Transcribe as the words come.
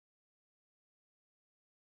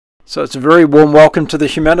So it's a very warm welcome to the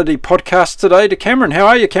Humanity podcast today to Cameron. How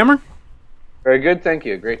are you, Cameron? Very good, thank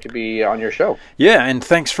you. Great to be on your show. Yeah, and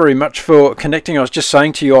thanks very much for connecting. I was just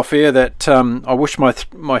saying to you off air that I wish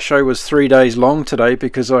my show was 3 days long today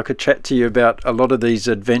because I could chat to you about a lot of these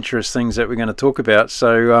adventurous things that we're going to talk about.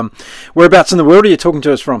 So whereabouts in the world are you talking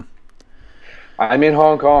to us from? I'm in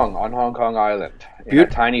Hong Kong, on Hong Kong Island, in a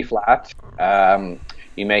tiny flat.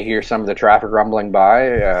 You may hear some of the traffic rumbling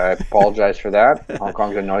by. I apologize for that. Hong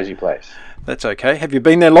Kong's a noisy place. That's okay. Have you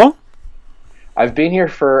been there long? I've been here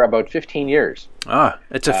for about 15 years.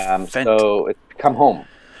 It's so it's come home.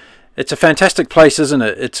 It's a fantastic place, isn't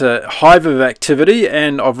it? It's a hive of activity,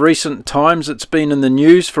 and of recent times it's been in the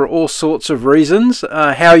news for all sorts of reasons.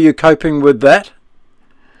 How are you coping with that?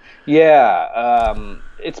 Yeah,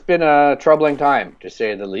 it's been a troubling time, to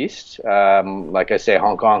say the least. Like I say,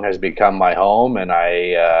 Hong Kong has become my home, and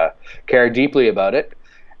I care deeply about it.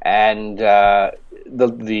 And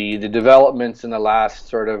the developments in the last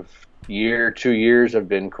sort of year, 2 years have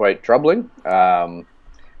been quite troubling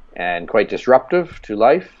and quite disruptive to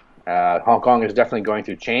life. Hong Kong is definitely going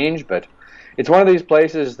through change, but it's one of these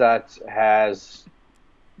places that has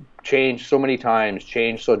changed so many times,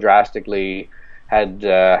 changed so drastically,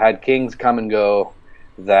 had kings come and go,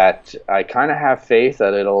 that I kind of have faith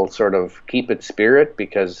that it'll sort of keep its spirit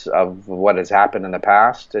because of what has happened in the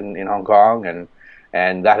past in Hong Kong,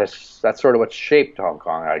 and that's sort of what shaped Hong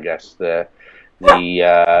Kong, I guess, the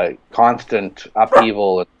constant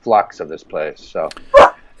upheaval and flux of this place. So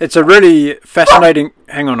it's a really fascinating.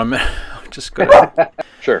 Hang on a minute, I've just got it.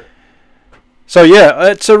 Sure. So yeah,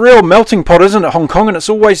 it's a real melting pot, isn't it, Hong Kong? And it's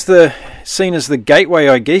always seen as the gateway,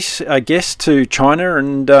 I guess, to China.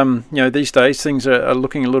 And these days things are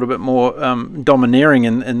looking a little bit more domineering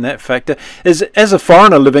in that factor. As a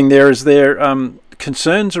foreigner living there, is there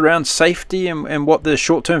concerns around safety and what the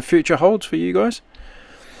short-term future holds for you guys?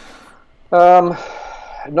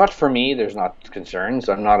 Not for me. There's not concerns.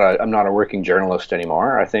 I'm not a working journalist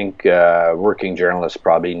anymore. I think working journalists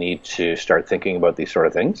probably need to start thinking about these sort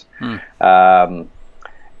of things. The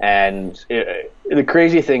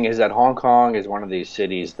crazy thing is that Hong Kong is one of these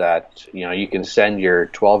cities that you can send your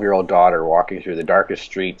 12-year-old daughter walking through the darkest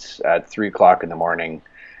streets at 3 o'clock in the morning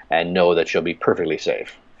and know that she'll be perfectly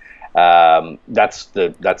safe. That's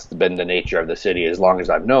been the nature of the city as long as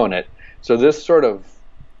I've known it. So this sort of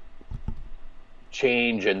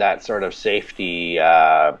change in that sort of safety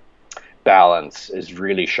balance is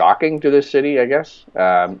really shocking to this city, I guess.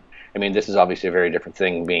 I mean, this is obviously a very different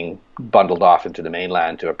thing. Being bundled off into the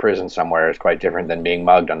mainland to a prison somewhere is quite different than being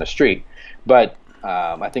mugged on the street. But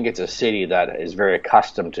I think it's a city that is very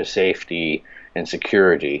accustomed to safety and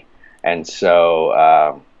security. And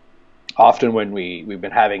so often when we've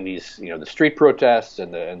been having these, the street protests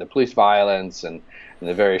and the police violence and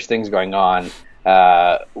the various things going on,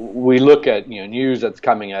 we look at news that's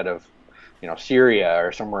coming out of Syria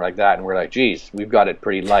or somewhere like that, and we're like, geez, we've got it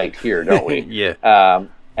pretty light here, don't we? Yeah.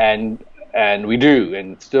 And we do,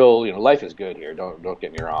 and still, life is good here. Don't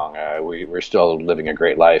get me wrong. We're still living a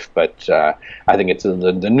great life, but I think it's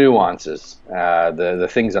the nuances, the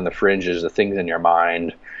things on the fringes, the things in your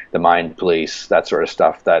mind, the mind police, that sort of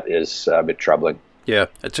stuff that is a bit troubling. Yeah,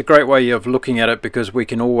 it's a great way of looking at it because we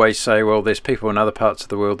can always say, well, there's people in other parts of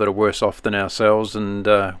the world that are worse off than ourselves, and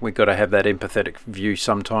we've got to have that empathetic view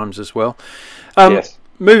sometimes as well. Yes.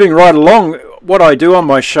 Moving right along, what I do on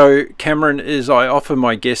my show, Cameron, is I offer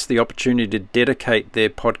my guests the opportunity to dedicate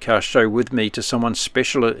their podcast show with me to someone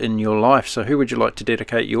special in your life. So who would you like to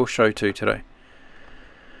dedicate your show to today?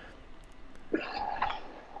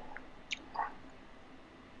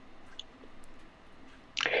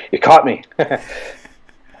 You caught me.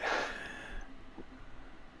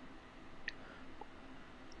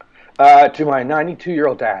 To my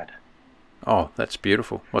 92-year-old dad. Oh, that's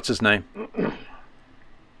beautiful. What's his name?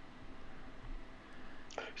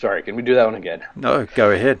 Sorry, can we do that one again? No, go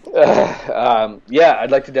ahead. Yeah, I'd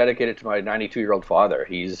like to dedicate it to my 92-year-old father.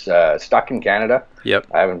 He's stuck in Canada. Yep.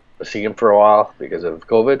 I haven't seen him for a while because of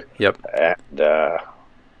COVID. Yep. And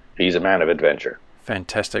he's a man of adventure.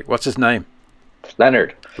 Fantastic. What's his name?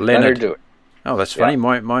 Leonard Dueck. Oh, that's funny.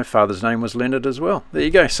 Yeah. My father's name was Leonard as well. There you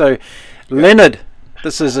go. So, Leonard,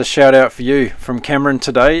 this is a shout out for you from Cameron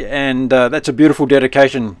today, and that's a beautiful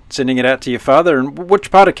dedication, sending it out to your father. And which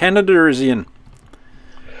part of Canada is he in?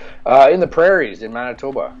 In the prairies in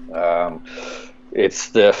Manitoba. It's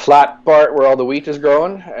the flat part where all the wheat is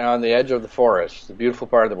growing, on the edge of the forest. It's a beautiful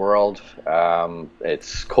part of the world.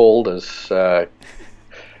 It's cold as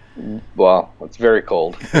well, it's very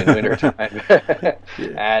cold in wintertime.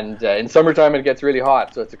 And in summertime it gets really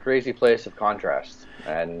hot, so it's a crazy place of contrast.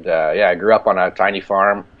 And I grew up on a tiny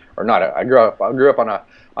farm, or not. I grew up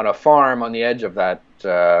on a farm on the edge of that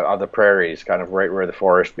of the prairies, kind of right where the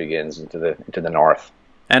forest begins into the north.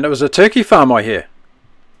 And it was a turkey farm, I hear.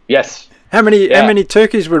 Yes. How many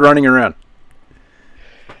turkeys were running around?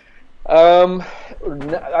 I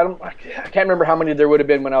can't remember how many there would have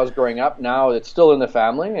been when I was growing up. Now it's still in the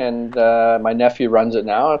family, and my nephew runs it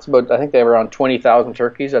now. It's about, I think they have around 20,000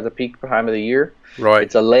 turkeys at the peak time of the year. Right.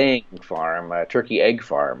 It's a laying farm, a turkey egg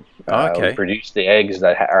farm. Okay. We produce the eggs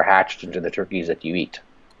that are hatched into the turkeys that you eat.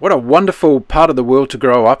 What a wonderful part of the world to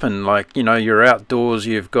grow up in. Like, you know, you're outdoors,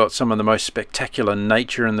 you've got some of the most spectacular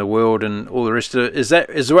nature in the world and all the rest of it. Is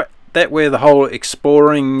that where the whole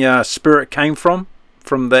exploring spirit came from?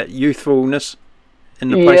 From that youthfulness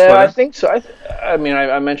in a place like that? I think so. I mean,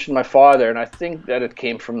 I mentioned my father, and I think that it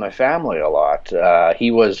came from my family a lot. He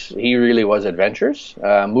really was adventurous.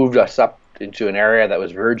 Moved us up into an area that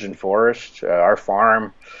was virgin forest.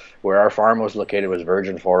 Where our farm was located, was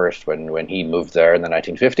virgin forest when he moved there in the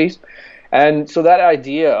 1950s. And so that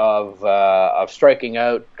idea of striking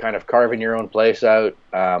out, kind of carving your own place out,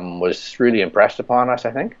 was really impressed upon us,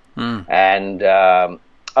 I think. And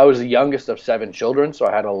I was the youngest of 7 children, so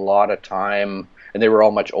I had a lot of time, and they were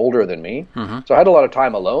all much older than me. So I had a lot of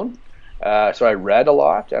time alone. So I read a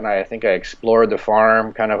lot, and I think I explored the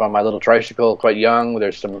farm kind of on my little tricycle quite young.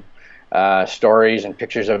 There's some stories and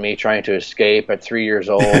pictures of me trying to escape at 3 years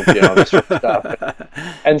old, this sort of stuff.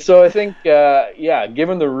 And so I think,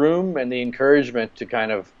 given the room and the encouragement to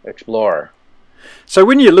kind of explore. So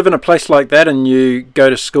when you live in a place like that and you go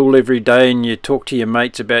to school every day and you talk to your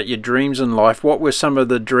mates about your dreams in life, what were some of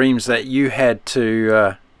the dreams that you had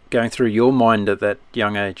to going through your mind at that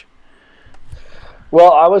young age?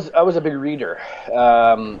 Well, I was a big reader,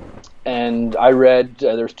 and I read.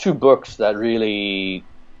 There's 2 books that really,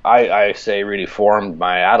 I say, really formed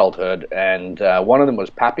my adulthood, and one of them was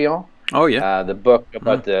Papillon. Oh yeah, the book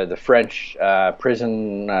about the French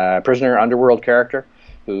prisoner underworld character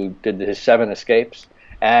who did his 7 escapes,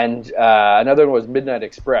 and another one was Midnight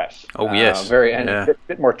Express. Oh yes, a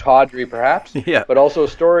bit more tawdry perhaps, but also a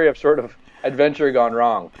story of sort of adventure gone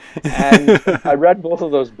wrong. And I read both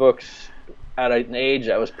of those books at an age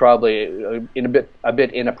that was probably a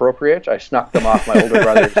bit inappropriate. I snuck them off my older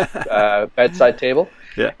brother's bedside table,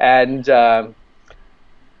 and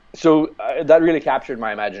so that really captured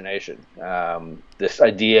my imagination. This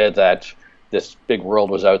idea that this big world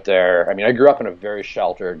was out there. I mean, I grew up in a very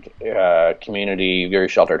sheltered community, very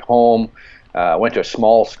sheltered home. Went to a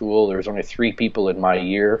small school. There was only 3 people in my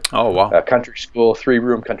year. Oh, wow. Country school,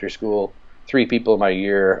 3-room country school, 3 people in my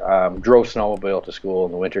year. Drove snowmobile to school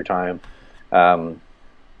in the wintertime.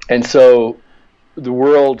 And so the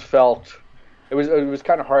world felt, it was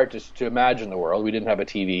kind of hard to imagine the world. We didn't have a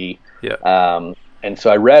TV. And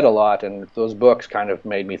so I read a lot, and those books kind of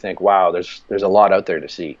made me think, wow, there's a lot out there to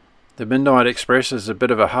see. The Midnight Express is a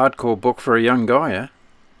bit of a hardcore book for a young guy, eh?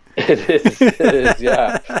 It is,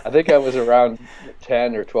 yeah. I think I was around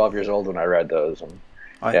 10 or 12 years old when I read those. And,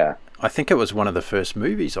 I think it was one of the first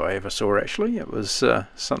movies I ever saw, actually. It was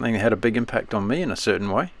something that had a big impact on me in a certain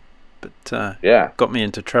way. But got me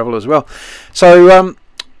into travel as well. So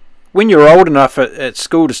when you were old enough at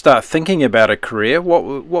school to start thinking about a career,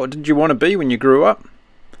 what did you want to be when you grew up?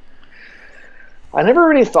 I never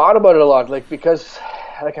really thought about it a lot, because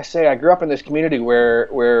like I say, I grew up in this community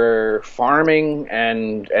where farming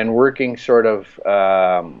and working sort of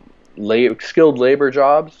skilled labor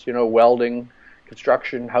jobs, welding,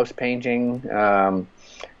 construction, house painting,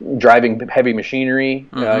 driving heavy machinery,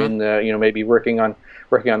 in the maybe working on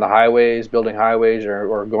the highways, building highways,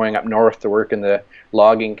 or going up north to work in the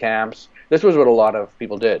logging camps. This was what a lot of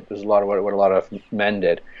people did. This is what a lot of men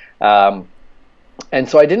did, and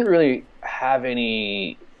so I didn't really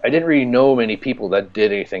know many people that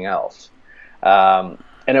did anything else. And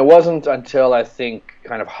it wasn't until I think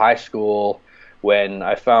kind of high school when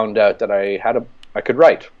I found out that I could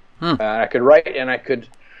write. I could write, and I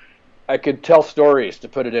could tell stories, to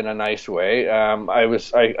put it in a nice way. I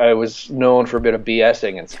was known for a bit of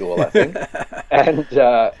BSing in school, I think.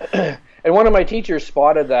 And one of my teachers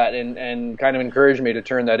spotted that and kind of encouraged me to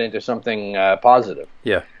turn that into something positive.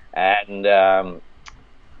 Yeah. And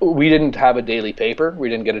we didn't have a daily paper. We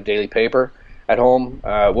didn't get a daily paper at home.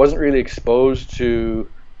 Wasn't really exposed to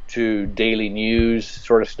daily news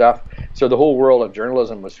sort of stuff. So the whole world of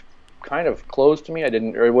journalism was kind of closed to me.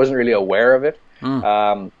 I wasn't really aware of it.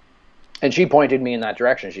 And she pointed me in that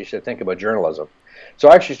direction. She said, think about journalism. So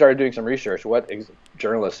I actually started doing some research, what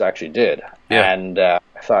journalists actually did. And I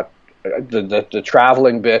thought the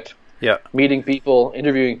traveling bit, meeting people,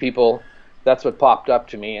 interviewing people, that's what popped up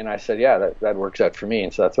to me, and I said, yeah, that works out for me,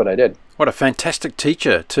 and so that's what I did. What a fantastic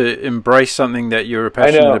teacher to embrace something that you were I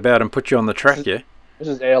passionate know. about and put you on the track, yeah?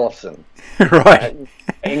 Mrs. Ailofson, Right.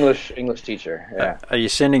 English teacher. Yeah. Are you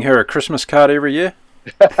sending her a Christmas card every year?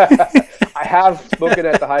 I have spoken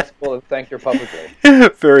at the high school and thanked her publicly.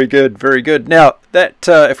 Very good, very good. Now, that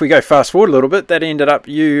if we go fast forward a little bit, that ended up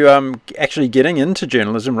you actually getting into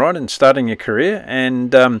journalism, right, and starting your career,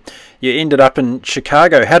 and you ended up in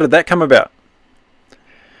Chicago. How did that come about?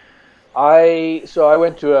 I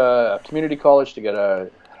went to a community college to get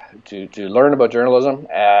to learn about journalism,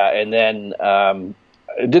 and then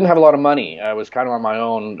I didn't have a lot of money. I was kind of on my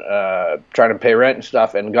own, trying to pay rent and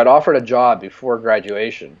stuff, and got offered a job before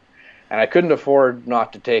graduation, and I couldn't afford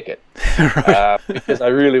not to take it because I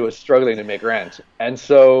really was struggling to make rent. And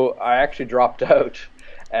so I actually dropped out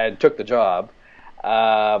and took the job,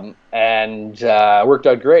 and worked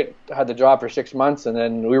out great. I had the job for 6 months, and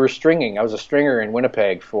then we were stringing. I was a stringer in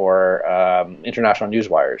Winnipeg for international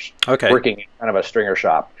newswires, working in kind of a stringer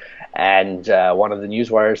shop. And one of the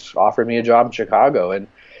newswires offered me a job in Chicago. And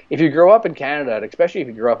if you grow up in Canada, especially if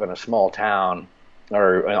you grew up in a small town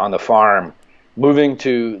or on the farm, moving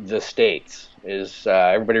to the States is,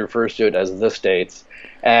 everybody refers to it as the States.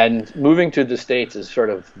 And moving to the States is sort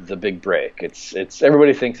of the big break. It's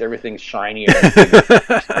everybody thinks everything's shiny or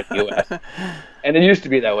everything's like the US. And it used to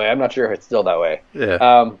be that way. I'm not sure if it's still that way.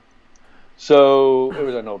 Yeah. So it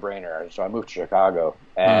was a no-brainer. So I moved to Chicago,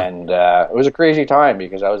 and it was a crazy time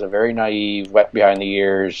because I was a very naive, wet behind the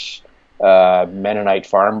ears Mennonite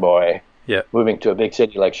farm boy, moving to a big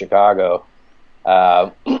city like Chicago,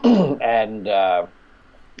 and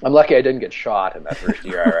I'm lucky I didn't get shot in that first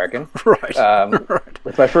year, I reckon. Right. Right.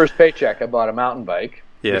 With my first paycheck, I bought a mountain bike.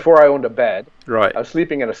 Yeah. Before I owned a bed, right. I was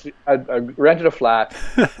sleeping in I rented a flat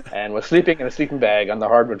and was sleeping in a sleeping bag on the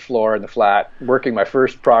hardwood floor in the flat, working my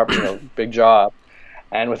first big job.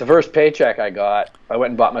 And with the first paycheck I got, I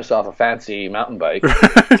went and bought myself a fancy mountain bike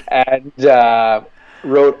and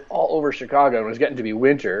rode all over Chicago. And it was getting to be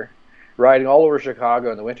winter, riding all over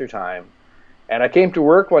Chicago in the wintertime. And I came to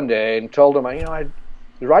work one day and told them, I was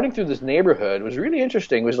riding through this neighborhood. It was really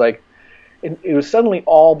interesting. It was like, it was suddenly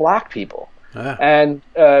all black people. Ah. And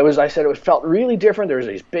it felt really different. There was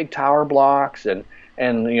these big tower blocks, and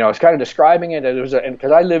I was kind of describing it. And it was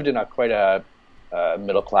because I lived in quite a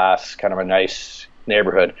middle class, kind of a nice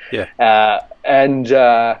neighborhood. Yeah. And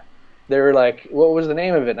they were like, "What was the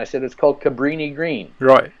name of it?" And I said, "It's called Cabrini Green."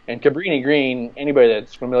 Right. And Cabrini Green, anybody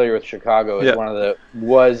that's familiar with Chicago, is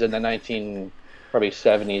was in the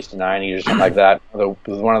 70s to 90s or something like that. It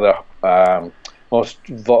was one of the most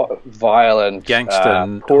violent,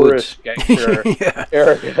 poorest gangster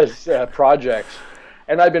areas, projects.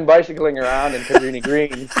 And I've been bicycling around in Cabrini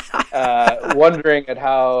Green, wondering at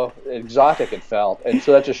how exotic it felt. And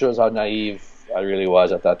so that just shows how naive I really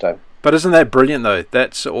was at that time. But isn't that brilliant, though?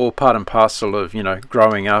 That's all part and parcel of,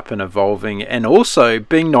 growing up and evolving, and also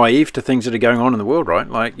being naive to things that are going on in the world, right?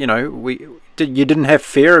 Like, you didn't have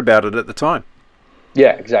fear about it at the time.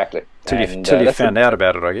 Yeah, exactly. Till you found out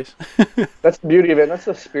about it, I guess. That's the beauty of it. And that's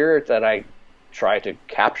the spirit that I try to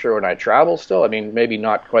capture when I travel still. I mean, maybe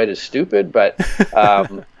not quite as stupid, but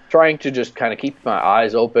trying to just kind of keep my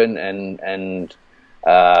eyes open and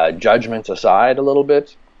judgments aside a little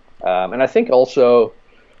bit. And I think also,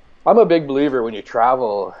 I'm a big believer when you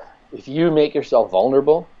travel, if you make yourself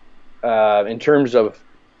vulnerable, in terms of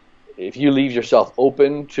if you leave yourself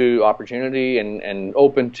open to opportunity and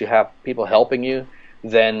open to have people helping you,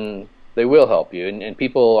 then they will help you. And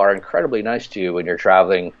people are incredibly nice to you when you're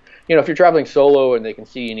traveling. If you're traveling solo and they can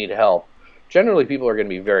see you need help, generally people are going to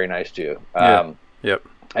be very nice to you. Yep.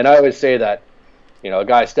 And I always say that, a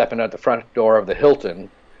guy stepping out the front door of the Hilton,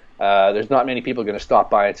 there's not many people going to stop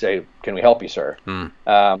by and say, "Can we help you, sir?"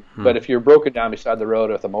 But if you're broken down beside the road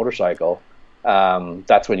with a motorcycle,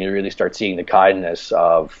 that's when you really start seeing the kindness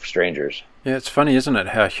of strangers. Yeah, it's funny, isn't it,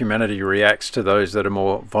 how humanity reacts to those that are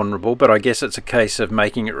more vulnerable. But I guess it's a case of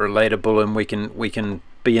making it relatable, and we can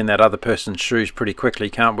be in that other person's shoes pretty quickly,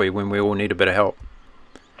 can't we, when we all need a bit of help?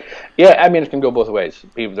 Yeah, I mean, it can go both ways.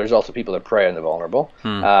 There's also people that prey on the vulnerable.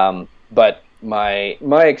 But my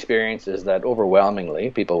experience is that overwhelmingly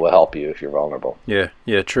people will help you if you're vulnerable. Yeah,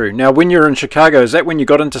 true. Now, when you're in Chicago, is that when you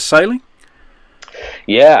got into sailing?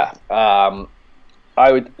 Yeah,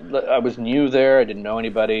 I was new there. I didn't know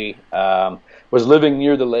anybody. Was living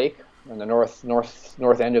near the lake in the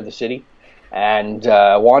north end of the city, and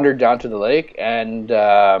wandered down to the lake and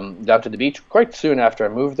down to the beach. Quite soon after I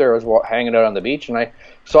moved there, I was hanging out on the beach, and I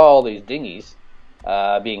saw all these dinghies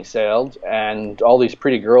being sailed, and all these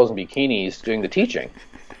pretty girls in bikinis doing the teaching.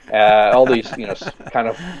 All these, kind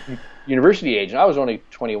of university age, and I was only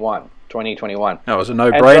 21, 2021. No, it was a And so I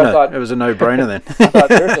no-brainer. thought, It was a no-brainer then. I thought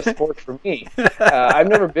there's a sport for me. I've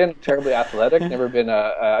never been terribly athletic. Never been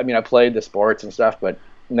I mean, I played the sports and stuff, but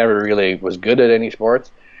never really was good at any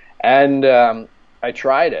sports. And I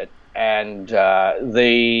tried it, and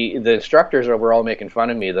the instructors were all making fun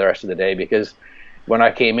of me the rest of the day because when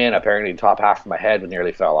I came in, apparently the top half of my head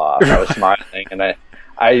nearly fell off. I was smiling, and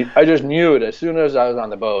I just knew it as soon as I was on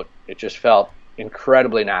the boat. It just felt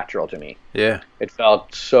incredibly natural to me. Yeah. It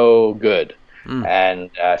felt so good. And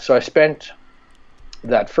so I spent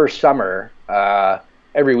that first summer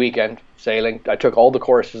every weekend sailing. I took all the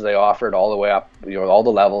courses they offered all the way up, all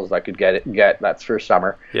the levels I could get that first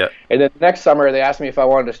summer. Yeah. And then the next summer they asked me if I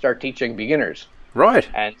wanted to start teaching beginners. Right.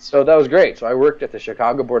 And so that was great. So I worked at the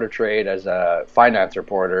Chicago Board of Trade as a finance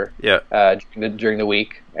reporter. Yeah. During the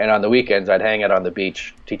week, and on the weekends I'd hang out on the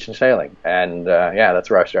beach teaching sailing. And yeah, that's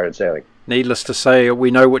where I started sailing. Needless to say,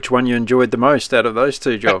 we know which one you enjoyed the most out of those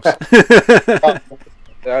two jobs.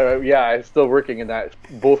 Yeah, I'm still working in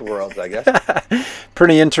both worlds, I guess.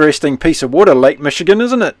 Pretty interesting piece of water, Lake Michigan,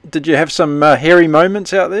 isn't it? Did you have some hairy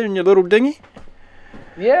moments out there in your little dinghy?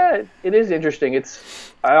 Yeah, it is interesting.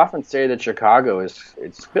 I often say that Chicago it's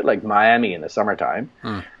a bit like Miami in the summertime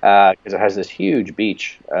because it has this huge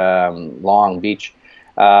beach, long beach.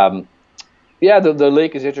 Yeah, the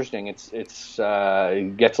lake is interesting. It gets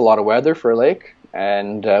a lot of weather for a lake,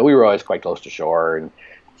 and we were always quite close to shore and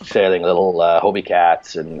sailing little Hobie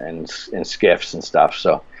cats and skiffs and stuff.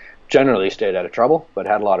 So generally stayed out of trouble, but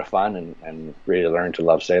had a lot of fun and really learned to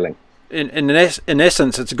love sailing. In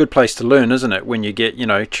essence, it's a good place to learn, isn't it? When you get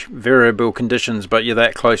variable conditions, but you're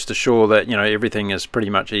that close to shore that everything is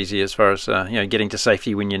pretty much easy as far as getting to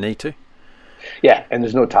safety when you need to. Yeah, and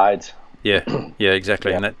there's no tides. Yeah,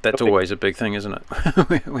 exactly, yeah. And that's always a big thing, isn't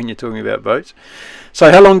it? When you're talking about boats.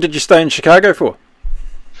 So, how long did you stay in Chicago for?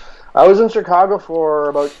 I was in Chicago for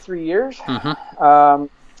about 3 years, and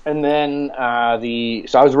then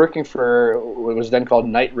so I was working for what was then called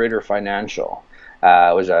Knight Ridder Financial.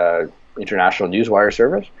 It was a international newswire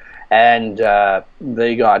service, and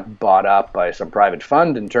they got bought up by some private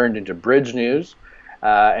fund and turned into Bridge News,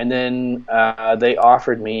 and then they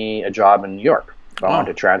offered me a job in New York. I wanted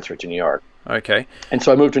to transfer to New York. Okay. And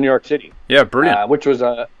so I moved to New York City. Yeah, brilliant. Which was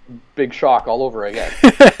a big shock all over again.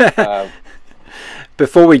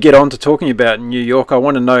 Before we get on to talking about New York, I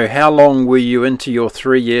want to know, how long were you into your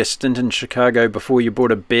 3-year stint in Chicago before you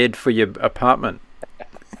bought a bed for your apartment?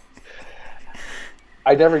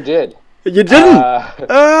 I never did. You didn't?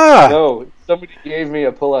 No, somebody gave me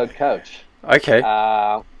a pull-out couch. Okay.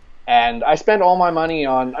 And I spent all my money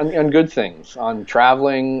on good things, on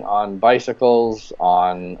traveling, on bicycles,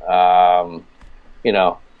 on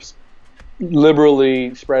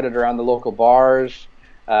liberally spread it around the local bars.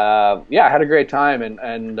 Yeah, I had a great time,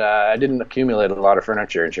 and I didn't accumulate a lot of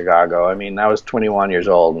furniture in Chicago. I mean, I was 21 years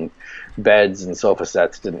old, and beds and sofa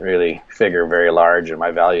sets didn't really figure very large in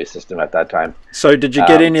my value system at that time. So did you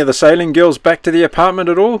get any of the sailing girls back to the apartment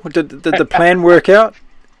at all? Did the plan work out?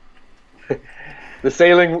 The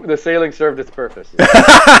sailing served its purpose.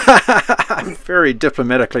 Very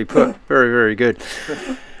diplomatically put. Very, very good.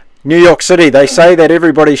 New York City, they say that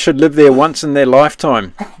everybody should live there once in their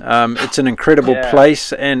lifetime. It's an incredible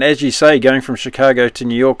place, and as you say, going from Chicago to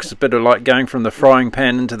New York is a bit of like going from the frying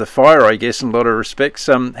pan into the fire, I guess, in a lot of respects.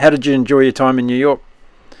 How did you enjoy your time in New York?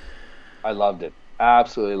 I loved it.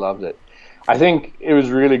 Absolutely loved it. I think it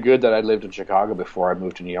was really good that I lived in Chicago before I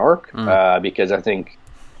moved to New York, because I think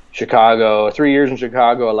 3 years in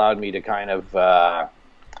Chicago allowed me to kind of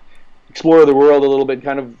explore the world a little bit,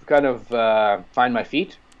 kind of find my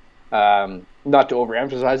feet. Not to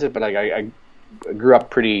overemphasize it, but I grew up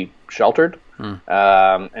pretty sheltered,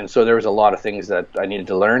 and so there was a lot of things that I needed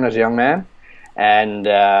to learn as a young man, and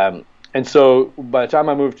so by the time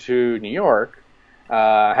I moved to New York,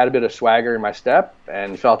 I had a bit of swagger in my step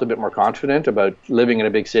and felt a bit more confident about living in a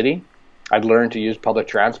big city. I'd learned to use public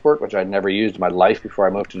transport, which I'd never used in my life before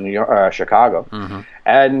I moved to Chicago,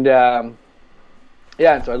 and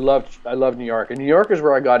and so I loved New York. And New York is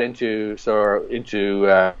where I got into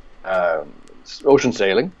ocean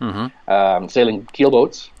sailing, sailing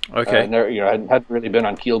keelboats. Okay. I hadn't really been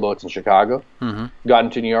on keelboats in Chicago. Got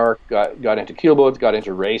into New York, got into keelboats, got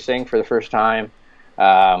into racing for the first time.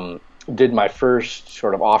 Did my first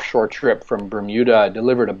sort of offshore trip from Bermuda.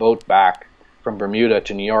 Delivered a boat back from Bermuda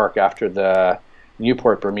to New York after the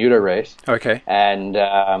Newport Bermuda race. Okay. And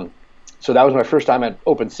so that was my first time at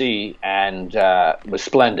open sea, and it was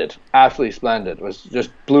splendid, absolutely splendid. It was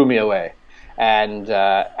just blew me away. And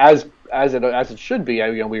as it should be,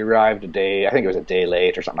 we arrived I think it was a day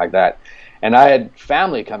late or something like that. And I had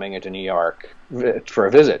family coming into New York for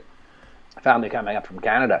a visit, family coming up from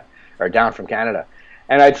Canada, or down from Canada.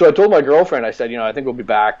 And so I told my girlfriend, I said, I think we'll be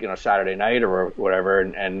back, Saturday night or whatever.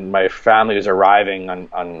 And my family was arriving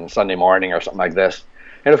on Sunday morning or something like this.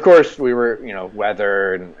 And of course we were,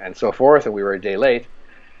 weather and so forth, and we were a day late.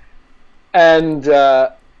 And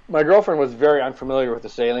my girlfriend was very unfamiliar with the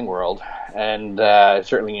sailing world, and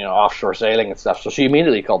certainly, offshore sailing and stuff. So she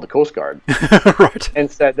immediately called the Coast Guard, right,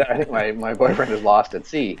 and said that I think my boyfriend is lost at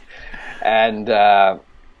sea. And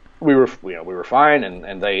we were fine,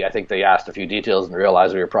 and I think they asked a few details and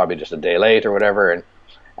realized we were probably just a day late or whatever,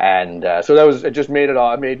 and so it just made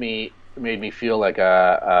me feel like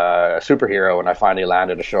a superhero when I finally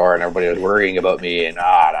landed ashore and everybody was worrying about me, and no,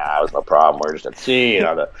 it was no problem, we're just at sea,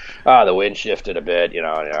 the wind shifted a bit,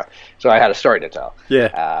 so I had a story to tell.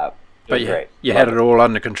 Yeah, but you had it all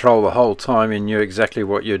under control the whole time and knew exactly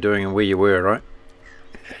what you're doing and where you were, right?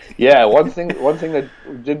 Yeah, one thing that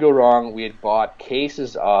did go wrong, we had bought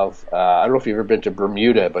cases of, I don't know if you've ever been to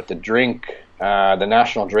Bermuda, but the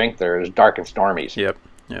national drink there is Dark and Stormies. Yep.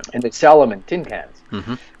 And they sell them in tin cans,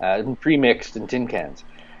 pre-mixed in tin cans.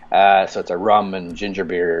 So it's a rum and ginger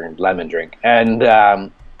beer and lemon drink.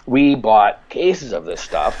 And we bought cases of this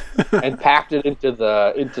stuff and packed it into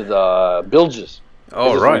the bilges.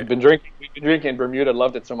 Oh, right. We've been drinking in Bermuda,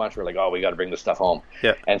 loved it so much, we're like, we got to bring this stuff home.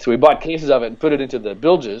 Yeah. And so we bought cases of it and put it into the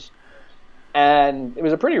bilges, and it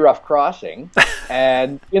was a pretty rough crossing.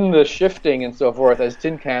 And in the shifting and so forth, as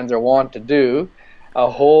tin cans are wont to do, a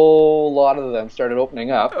whole lot of them started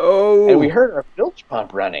opening up. Oh. And we heard our bilge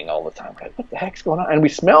pump running all the time. Like, what the heck's going on? And we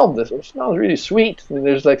smelled this. It smells really sweet. I mean,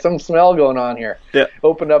 there's like some smell going on here. Yeah.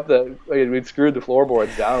 Opened up we'd screwed the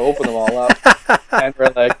floorboards down, opened them all up. And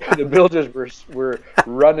we're like, the bilges were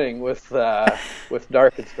running with Dark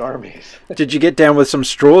and Stormies. Did you get down with some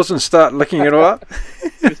straws and start licking it all up?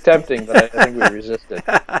 It was tempting, but I think we resisted.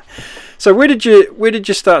 So where did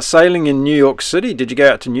you start sailing in New York City? Did you go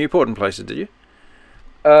out to Newport and places, did you?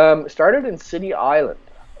 Started in City Island.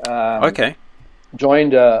 Okay.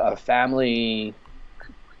 Joined a family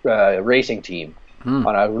racing team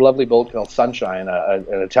on a lovely boat called Sunshine, an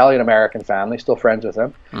Italian-American family, still friends with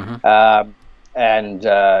them. And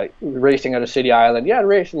racing out of City Island. Yeah,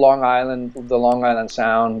 raced Long Island, the Long Island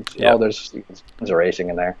Sound. Yep. There's racing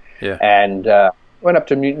in there. Yeah. And went up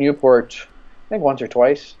to Newport, I think once or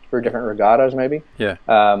twice for different regattas, maybe. Yeah.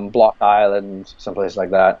 Block Island, someplace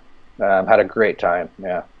like that. Had a great time.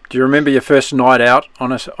 Yeah. Do you remember your first night out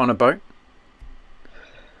on a boat?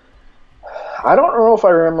 I don't know if I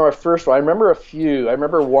remember my first one. I remember a few. I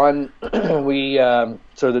remember one.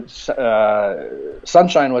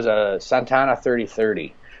 Sunshine was a Santana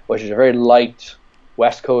 3030, which is a very light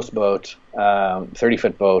West Coast boat,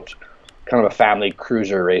 30-foot boat, kind of a family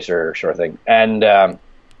cruiser racer sort of thing. And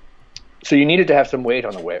so you needed to have some weight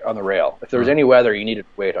on the rail. If there was any weather, you needed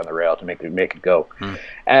weight on the rail to make it go.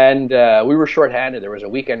 And we were shorthanded. There was a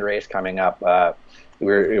weekend race coming up.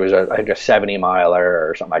 It was I think a 70-miler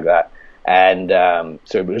or something like that. And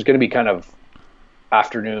so it was going to be kind of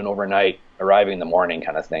afternoon, overnight, arriving in the morning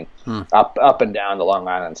kind of thing, up and down the Long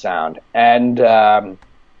Island Sound. And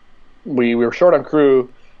we were short on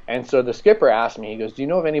crew, and so the skipper asked me, he goes, do you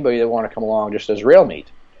know of anybody that want to come along just as rail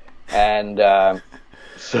meet? And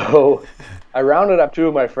so I rounded up two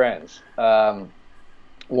of my friends,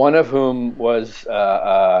 one of whom was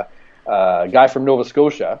a guy from Nova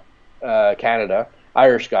Scotia, Canada,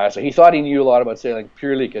 Irish guy. So he thought he knew a lot about sailing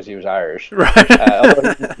purely because he was Irish, right?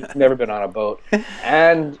 Although he'd never been on a boat.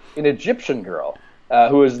 And an Egyptian girl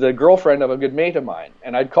who was the girlfriend of a good mate of mine.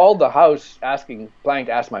 And I'd called the house planning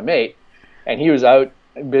to ask my mate, and he was out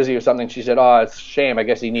busy with something. She said, it's a shame. I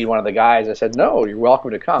guess you need one of the guys. I said, no, you're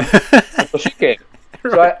welcome to come. So she came.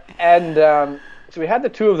 Right. So we had the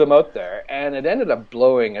two of them out there, and it ended up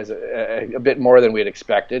blowing as a bit more than we had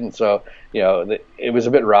expected. And so, it was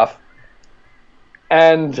a bit rough.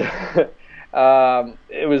 And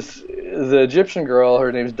it was the Egyptian girl.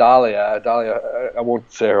 Her name's Dahlia. I won't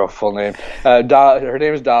say her full name. Her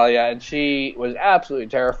name is Dahlia, and she was absolutely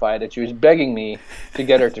terrified that she was begging me to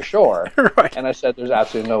get her to shore. Right. And I said, "There's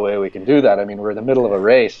absolutely no way we can do that. I mean, we're in the middle of a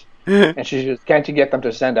race." And she said, "Can't you get them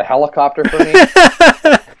to send a helicopter for me?"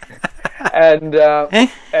 And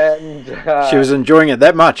she was enjoying it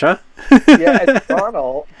that much, huh? Yeah, and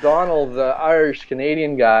Donald, the Irish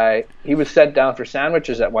Canadian guy, he was sent down for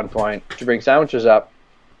sandwiches at one point to bring sandwiches up,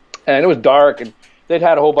 and it was dark, and they'd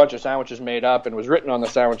had a whole bunch of sandwiches made up, and it was written on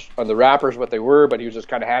the wrappers what they were, but he was just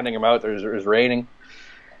kind of handing them out. It was raining,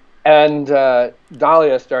 and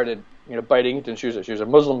Dahlia started biting it, and she was a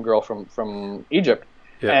Muslim girl from Egypt,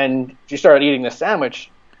 yeah. And she started eating this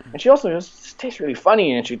sandwich. And she also goes, "This tastes really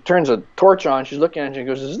funny." And she turns a torch on. She's looking at it and she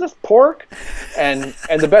goes, "Is this pork?" And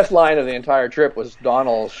the best line of the entire trip was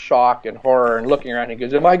Donald's shock and horror and looking around. He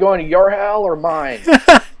goes, "Am I going to your hell or mine?"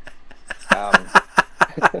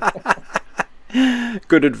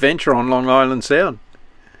 Good adventure on Long Island Sound.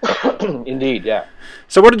 Indeed, yeah.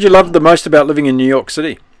 So what did you love the most about living in New York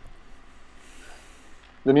City?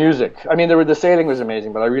 The music. I mean, the sailing was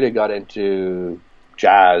amazing, but I really got into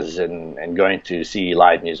jazz and going to see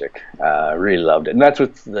live music. Really loved it. And that's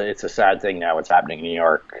it's a sad thing now what's happening in New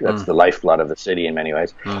York. That's the lifeblood of the city in many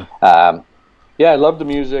ways. Yeah, I loved the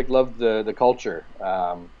music, loved the culture.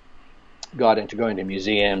 Got into going to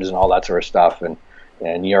museums and all that sort of stuff. And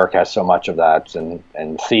New York has so much of that,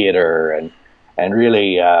 and theater, and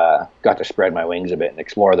really got to spread my wings a bit and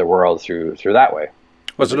explore the world through that way.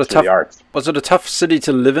 Was it a tough city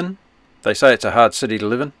to live in? They say it's a hard city to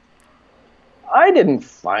live in. I didn't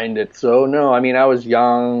find it so, no. I mean, I was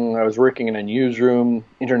young. I was working in a newsroom,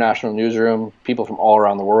 international newsroom, people from all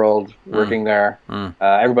around the world working there.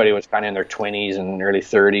 Everybody was kind of in their 20s and early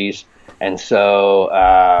 30s. And so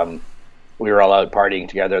we were all out partying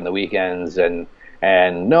together on the weekends. And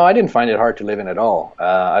no, I didn't find it hard to live in at all.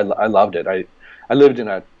 I loved it. I lived in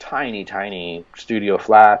a tiny, tiny studio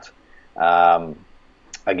flat.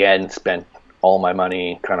 Again, spent all my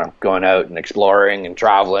money kind of going out and exploring and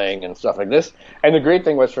traveling and stuff like this. And the great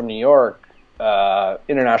thing was from New York,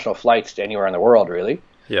 international flights to anywhere in the world, really.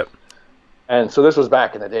 Yep. And so this was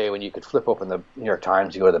back in the day when you could flip open the New York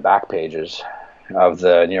Times, you go to the back pages of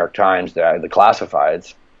the New York Times, the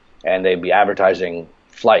classifieds, and they'd be advertising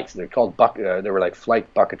flights. They're called they were like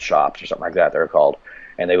flight bucket shops or something like that. They were called.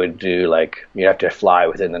 And they would do like, you have to fly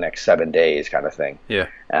within the next 7 days kind of thing. Yeah.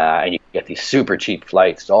 And you get these super cheap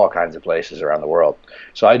flights to all kinds of places around the world.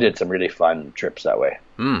 So I did some really fun trips that way.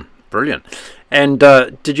 Brilliant. And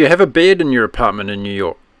did you have a bed in your apartment in New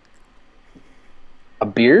York? A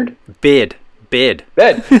beard? Bed. Bed.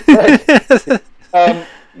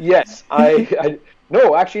 Yes.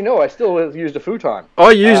 No, actually, no. I still used a futon. Oh,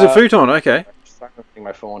 you used a futon. Okay. I'm using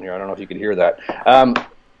my phone here. I don't know if you could hear that.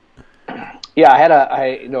 Yeah,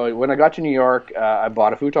 when I got to New York, I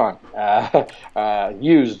bought a futon,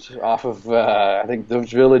 used off of, I think, the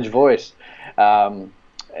Village Voice.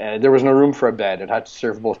 There was no room for a bed. It had to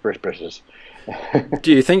serve both purposes.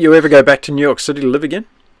 Do you think you'll ever go back to New York City to live again?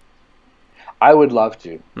 I would love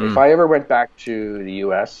to. If I ever went back to the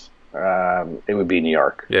U.S., it would be New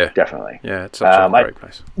York. Yeah, definitely. Yeah, it's such a great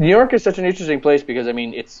place. New York is such an interesting place because, I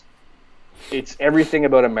mean, it's everything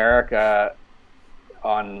about America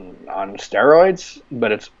on steroids,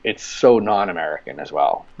 but it's so non-American as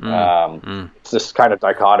well. It's this kind of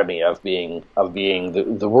dichotomy of being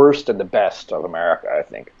the worst and the best of America, I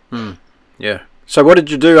think. Yeah. So what did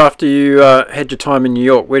you do after you had your time in New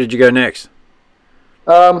York? Where did you go next?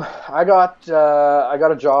 I got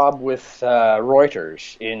a job with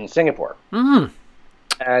Reuters in Singapore,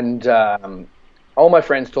 and all my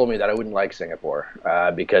friends told me that I wouldn't like Singapore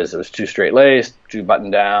because it was too straight-laced, too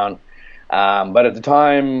buttoned down. But at the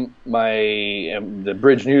time, the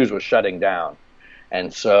Bridge News was shutting down,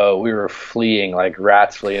 and so we were fleeing like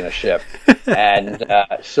rats fleeing a ship. And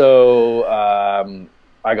so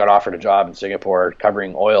I got offered a job in Singapore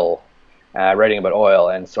covering oil, writing about oil,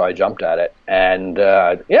 and so I jumped at it. And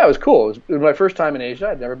yeah, it was cool. It was my first time in Asia.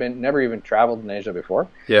 I'd never even traveled in Asia before.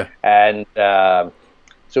 Yeah. And so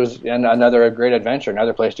it was another great adventure,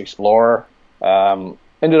 another place to explore.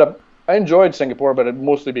 I enjoyed Singapore, but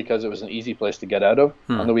mostly because it was an easy place to get out of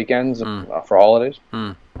on the weekends for holidays.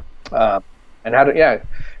 And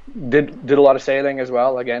did a lot of sailing as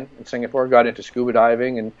well. Again in Singapore, got into scuba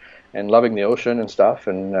diving and loving the ocean and stuff,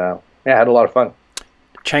 and had a lot of fun.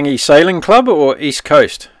 Changi Sailing Club or East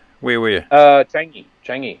Coast? Where were you? Changi.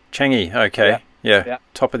 Okay. Yeah.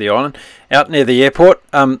 Top of the island, out near the airport.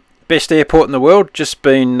 Best airport in the world. Just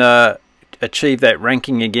been achieved that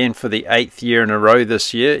ranking again for the 8th year in a row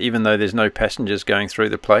this year, even though there's no passengers going through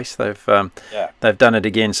the place. They've done it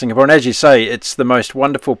again, Singapore. And as you say, it's the most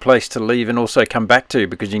wonderful place to leave and also come back to,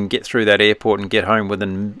 because you can get through that airport and get home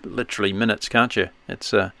within literally minutes, can't you?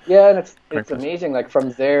 It's and it's amazing. Like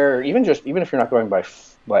from there, even if you're not going by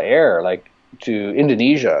air, like to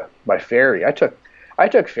Indonesia by ferry. I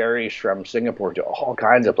took ferries from Singapore to all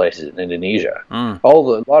kinds of places in Indonesia. A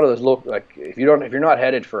lot of those look like if you're not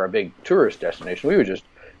headed for a big tourist destination, we would just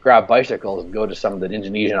grab bicycles and go to some of the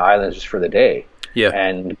Indonesian islands just for the day. Yeah.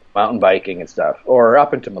 And mountain biking and stuff, or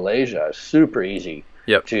up into Malaysia. Super easy.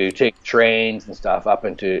 Yep. To take trains and stuff up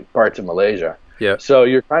into parts of Malaysia. Yeah. So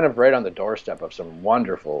you're kind of right on the doorstep of some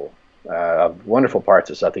wonderful parts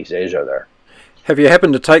of Southeast Asia there. Have you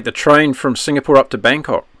happened to take the train from Singapore up to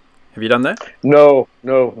Bangkok? Have you done that? No,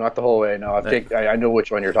 not the whole way. No, I know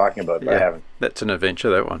which one you're talking about, but I haven't. That's an adventure,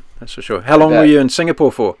 that one. That's for sure. How long were you in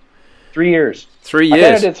Singapore for? 3 years. 3 years. I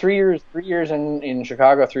think I did 3 years. 3 years in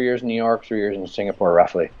Chicago, 3 years in New York, 3 years in Singapore,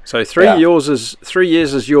 roughly. So 3 years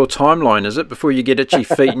is your timeline, is it? Before you get itchy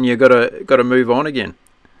feet and you got to move on again.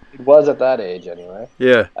 It was at that age, anyway.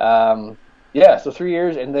 Yeah. So 3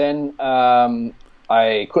 years, and then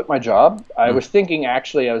I quit my job. I was thinking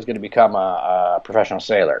actually I was going to become a professional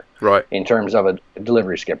sailor, right? In terms of a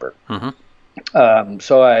delivery skipper. Mm-hmm.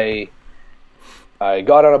 So I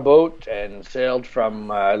got on a boat and sailed from,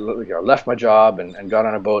 left my job and got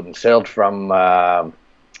on a boat and sailed from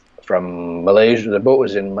Malaysia. The boat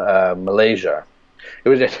was in Malaysia.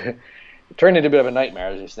 It turned into a bit of a nightmare,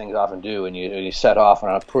 as these things often do when you set off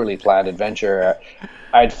on a poorly planned adventure.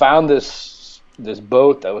 I'd found this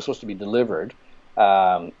boat that was supposed to be delivered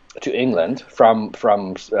to England from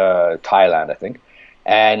Thailand, I think.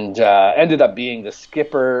 And ended up being the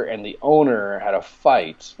skipper and the owner had a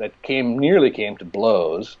fight that nearly came to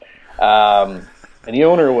blows, and the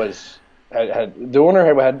owner was a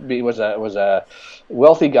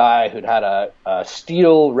wealthy guy who'd had a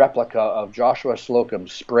steel replica of Joshua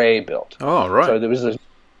Slocum's spray built. Oh, right. So it was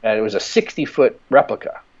a 60-foot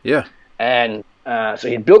replica. Yeah. And so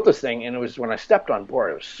he built this thing, and it was, when I stepped on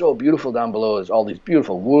board, it was so beautiful down below. There's all these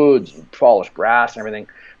beautiful woods and polished brass and everything,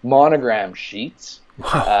 monogrammed sheets.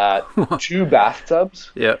 2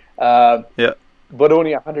 bathtubs. Yeah. But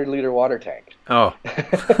only 100-liter water tank. Oh.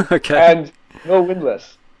 Okay. And no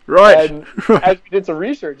windlass. Right. And as we did some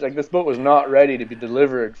research, like, this boat was not ready to be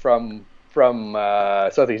delivered from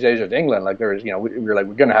Southeast Asia to England. Like, there was, we were like,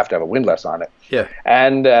 we're going to have a windlass on it. Yeah.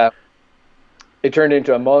 And it turned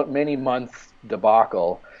into a many-month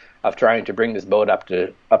debacle of trying to bring this boat up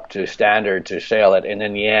to standard to sail it. And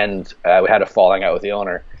in the end, we had a falling out with the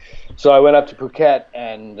owner. So I went up to Phuket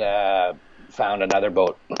and found another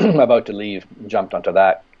boat about to leave, jumped onto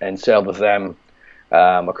that and sailed with them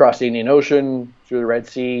across the Indian Ocean, through the Red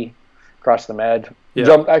Sea, across the Med.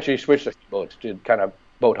 Yeah. Actually switched the boats, kind of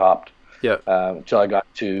boat hopped until I got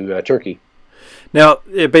to Turkey. Now,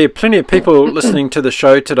 there'll be plenty of people listening to the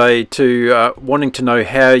show today wanting to know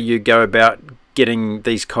how you go about getting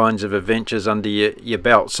these kinds of adventures under your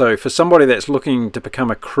belt. So for somebody that's looking to become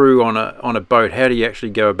a crew on a boat, how do you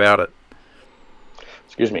actually go about it?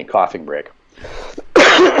 Excuse me, coughing break.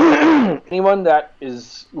 Anyone that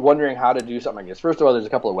is wondering how to do something like this, first of all, there's a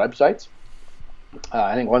couple of websites.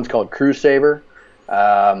 I think one's called Crew Saver.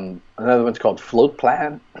 Another one's called Float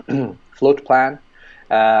Plan. Float Plan.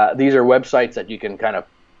 These are websites that you can kind of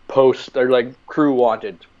post. They're like crew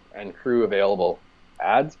wanted and crew available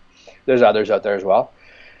ads. There's others out there as well.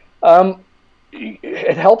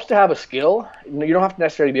 It helps to have a skill. You don't have to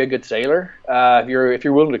necessarily be a good sailor. If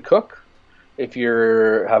you're willing to cook, if you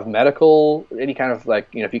have medical, any kind of, like,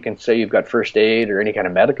 if you can say you've got first aid or any kind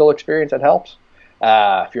of medical experience, that helps.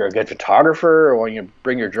 If you're a good photographer, or when you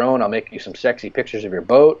bring your drone, I'll make you some sexy pictures of your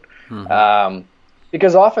boat. Mm-hmm.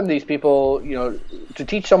 Because often these people, to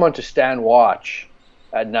teach someone to stand watch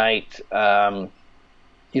at night,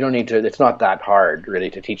 you don't need to. It's not that hard, really,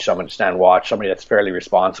 to teach someone to stand watch. Somebody that's fairly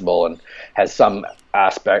responsible and has some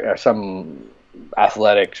aspect or some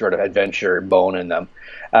athletic sort of adventure bone in them.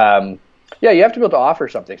 You have to be able to offer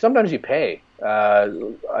something. Sometimes you pay.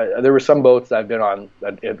 There were some boats that I've been on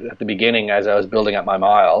at the beginning, as I was building up my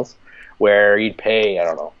miles, where you'd pay, I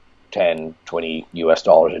don't know, $10,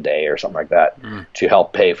 $20 a day or something like that to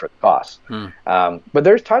help pay for the costs. But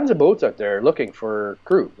there's tons of boats out there looking for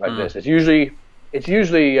crew like this. It's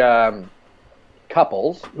usually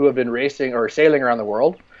couples who have been racing or sailing around the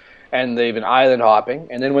world, and they've been island hopping.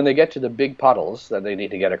 And then when they get to the big puddles that they need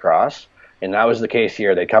to get across, and that was the case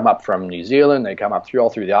here, they come up from New Zealand, they come up all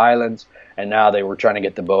through the islands, and now they were trying to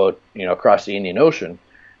get the boat, across the Indian Ocean,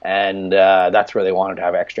 and that's where they wanted to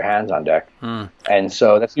have extra hands on deck. And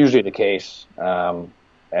so that's usually the case.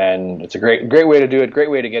 And it's a great way to do it, great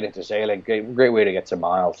way to get into sailing, great way to get some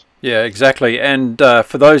miles. Yeah, exactly. And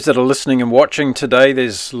for those that are listening and watching today,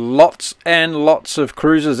 there's lots and lots of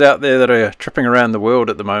cruisers out there that are tripping around the world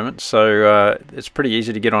at the moment, so it's pretty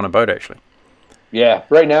easy to get on a boat, actually. Yeah,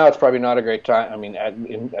 right now it's probably not a great time,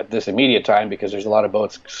 at this immediate time, because there's a lot of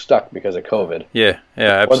boats stuck because of COVID. Yeah,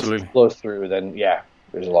 absolutely. Once it flows through, then,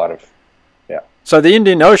 there's a lot of... So the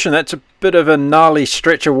Indian Ocean, that's a bit of a gnarly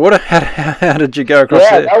stretch of water. How did you go across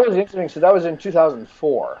there? Yeah, that was interesting. So that was in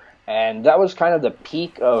 2004, and that was kind of the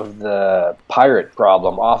peak of the pirate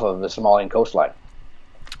problem off of the Somalian coastline.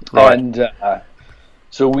 Right. And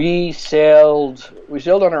so we sailed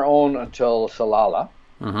on our own until Salalah,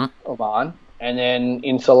 Oman, And then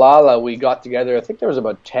in Salalah, we got together. I think there was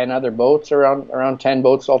about 10 other boats, around 10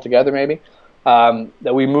 boats altogether, maybe.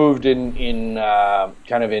 That we moved in a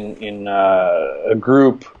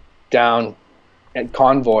group down, and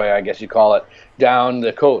convoy, I guess you call it, down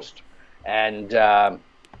the coast. And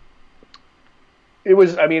it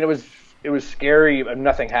was scary.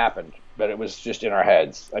 Nothing happened, but it was just in our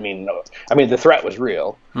heads. I mean, the threat was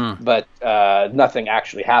real, but nothing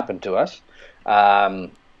actually happened to us.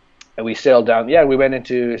 And we sailed down. Yeah, we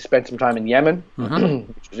spent some time in Yemen,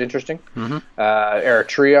 which was interesting.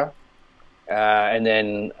 Eritrea, and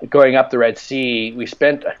then going up the Red Sea. We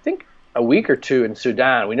spent, I think, a week or two in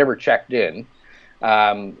Sudan. We never checked in.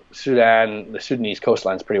 The Sudanese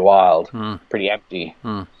coastline's pretty wild, pretty empty.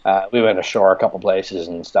 We went ashore a couple places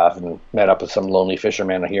and stuff, and met up with some lonely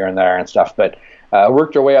fishermen here and there and stuff. But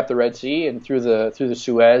worked our way up the Red Sea and through the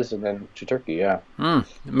Suez and then to Turkey. Yeah,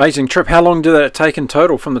 amazing trip. How long did that take in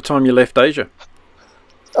total from the time you left Asia?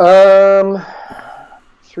 3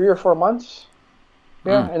 or 4 months.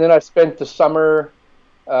 Yeah, and then I spent the summer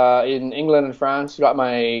in England and France. Got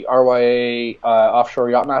my RYA Offshore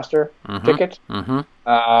Yachtmaster ticket.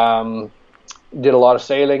 Did a lot of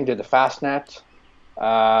sailing. Did the Fastnet,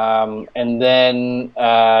 and then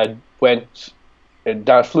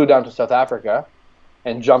flew down to South Africa,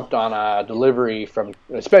 and jumped on a delivery from.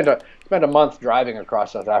 Spent a month driving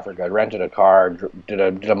across South Africa. I rented a car. Did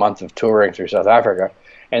a month of touring through South Africa,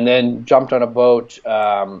 and then jumped on a boat.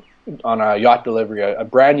 On a yacht delivery, a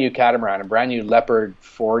brand new catamaran, a brand new Leopard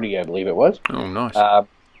 40, I believe it was. Oh, nice.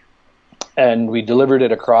 And we delivered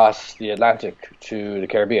it across the Atlantic to the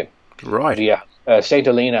Caribbean. Right. Via St.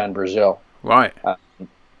 Helena in Brazil. Right.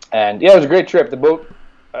 And yeah, it was a great trip. The boat,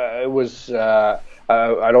 it was, I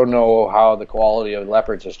don't know how the quality of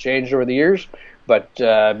Leopards has changed over the years, but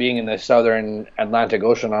being in the southern Atlantic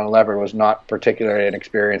Ocean on a Leopard was not particularly an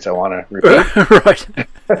experience I want to repeat. Right.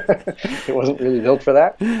 It wasn't really built for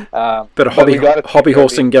that. But hobby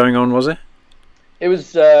horsing going on, was it? It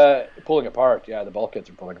was pulling apart. Yeah, the bulkheads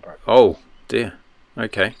are pulling apart. Oh, dear.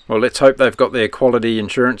 Okay. Well, let's hope they've got their quality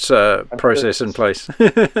insurance process in place.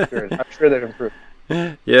 I'm sure they've improved.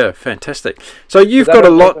 Yeah, fantastic. So you've got a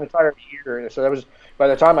lot. An entire year. So that was, by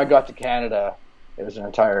the time I got to Canada, it was an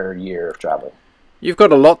entire year of traveling. You've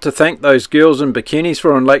got a lot to thank those girls in bikinis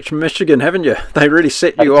for on Lake Michigan, haven't you? They really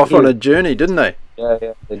set you off on a journey, didn't they?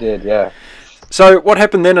 Yeah, they did, yeah. So what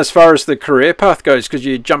happened then as far as the career path goes? Because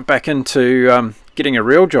you jumped back into getting a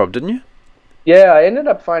real job, didn't you? Yeah, I ended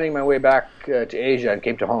up finding my way back to Asia and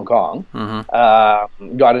came to Hong Kong.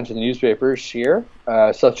 Got into the newspapers here,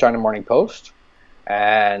 South China Morning Post,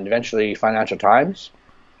 and eventually Financial Times.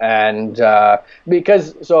 And I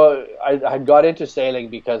had got into sailing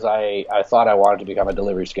because I thought I wanted to become a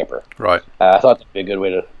delivery skipper. Right. I thought that'd be a good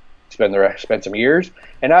way to spend some years.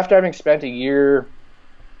 And after having spent a year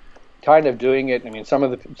kind of doing it, I mean, some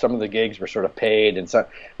of the gigs were sort of paid, and a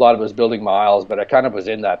lot of it was building miles. But I kind of was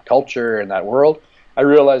in that culture and that world. I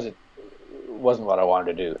realized it wasn't what I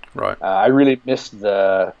wanted to do. Right. I really missed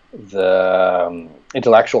the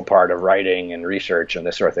intellectual part of writing and research and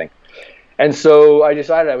this sort of thing. And so I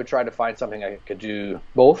decided I would try to find something I could do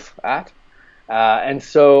both at. And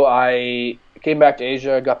so I came back to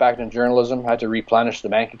Asia, got back into journalism, had to replenish the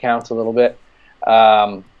bank accounts a little bit.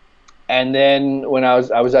 And then when I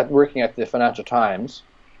was working at the Financial Times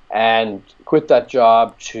and quit that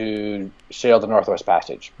job to sail the Northwest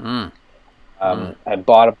Passage. I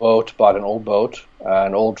bought an old boat,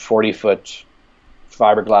 an old 40-foot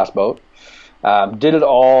fiberglass boat. Did it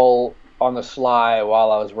all on the sly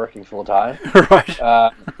while I was working full time. Right.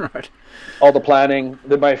 Right. All the planning.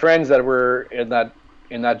 My friends that were in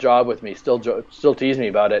that job with me still tease me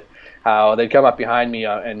about it. How they'd come up behind me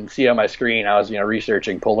and see on my screen I was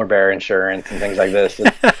researching polar bear insurance and things like this,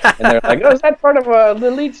 and they're like, "Oh, is that part of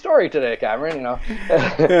the lead story today, Cameron?"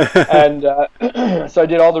 And so I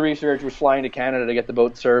did all the research. Was flying to Canada to get the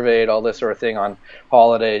boat surveyed, all this sort of thing on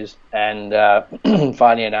holidays, and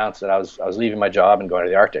finally announced that I was leaving my job and going to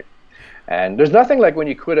the Arctic. And there's nothing like when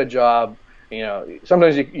you quit a job.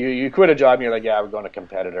 Sometimes you quit a job and you're like, yeah, we're going to a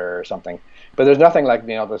competitor or something. But there's nothing like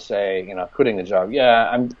being able to say, quitting the job. Yeah,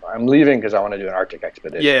 I'm leaving because I want to do an Arctic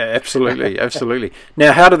expedition. Yeah, absolutely, absolutely.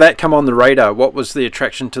 Now, how did that come on the radar? What was the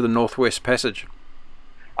attraction to the Northwest Passage?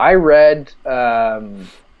 I read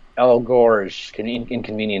Al Gore's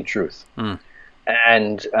Inconvenient Truth,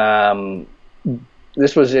 and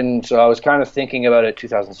this was so I was kind of thinking about it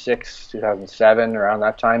 2006, 2007, around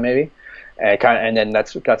that time maybe. And then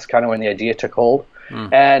that's kind of when the idea took hold.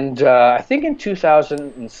 And I think in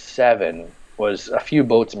 2007 was a few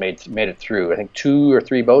boats made it through. I think 2 or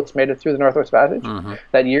 3 boats made it through the Northwest Passage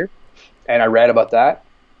that year. And I read about that.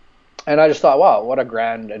 And I just thought, wow, what a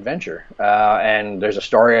grand adventure. And there's a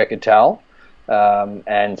story I could tell.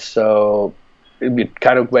 And so it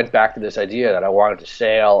kind of went back to this idea that I wanted to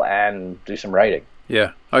sail and do some writing.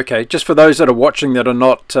 Yeah. Okay. Just for those that are watching that are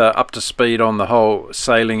not up to speed on the whole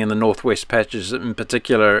sailing in the Northwest Passages in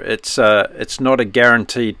particular, it's not a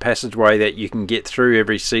guaranteed passageway that you can get through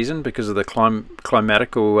every season because of the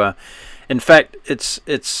climatical. In fact,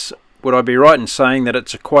 it's. Would I be right in saying that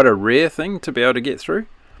it's quite a rare thing to be able to get through?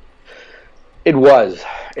 It was.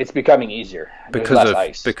 It's becoming easier Because of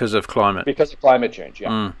climate. Because of climate change.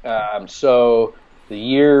 Yeah. So the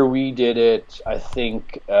year we did it, I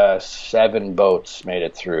think 7 boats made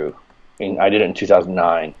it through. I did it in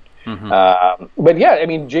 2009. But yeah, I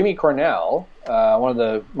mean, Jimmy Cornell, one of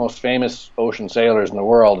the most famous ocean sailors in the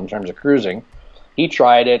world in terms of cruising, he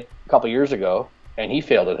tried it a couple years ago, and he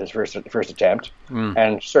failed at his first attempt.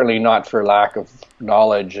 And certainly not for lack of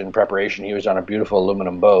knowledge and preparation. He was on a beautiful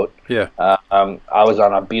aluminum boat. Yeah. I was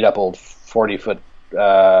on a beat-up old 40-foot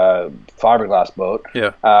fiberglass boat.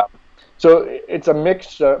 Yeah. So it's a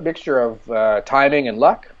mixture of timing and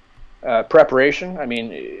luck, preparation. I mean,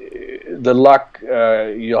 the luck,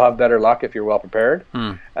 you'll have better luck if you're well prepared.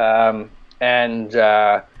 And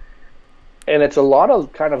it's a lot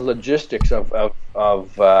of kind of logistics of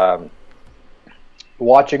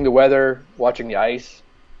watching the weather, watching the ice,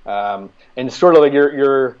 and it's sort of like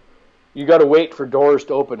you got to wait for doors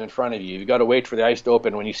to open in front of you. You got to wait for the ice to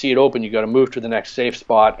open. When you see it open, you got to move to the next safe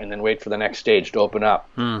spot and then wait for the next stage to open up.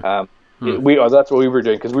 That's what we were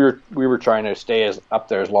doing because we were trying to stay up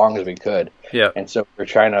there as long as we could. Yeah. And so we're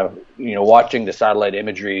trying to watching the satellite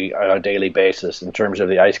imagery on a daily basis in terms of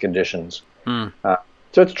the ice conditions. So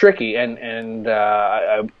it's tricky, and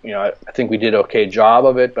I think we did an okay job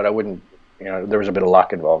of it, but I wouldn't. There was a bit of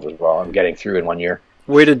luck involved as well. I'm getting through in 1 year.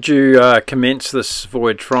 Where did you commence this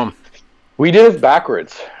voyage from? We did it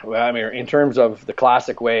backwards. I mean, in terms of the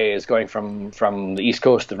classic way is going from the east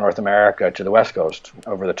coast of North America to the west coast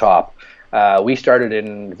over the top. We started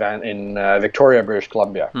in Victoria, British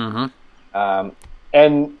Columbia,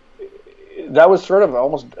 and that was sort of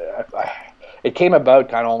almost. It came about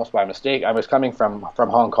kind of almost by mistake. I was coming from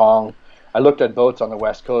Hong Kong. I looked at boats on the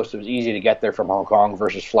west coast. It was easy to get there from Hong Kong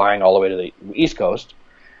versus flying all the way to the east coast.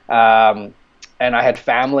 And I had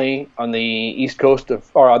family on the east coast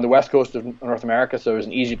on the west coast of North America, so it was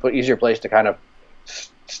an easier place to kind of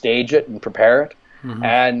stage it and prepare it.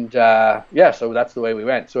 And so that's the way we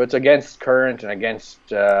went. So it's against current and against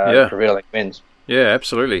prevailing winds. Yeah,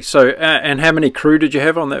 absolutely. So, and how many crew did you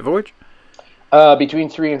have on that voyage? Between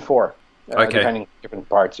 3 and 4, depending on different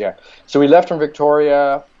parts. Yeah. So we left from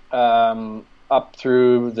Victoria. Up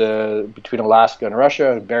through between Alaska and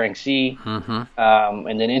Russia, Bering Sea,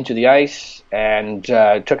 and then into the ice, and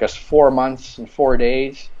it took us 4 months and 4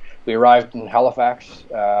 days. We arrived in Halifax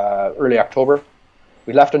early October.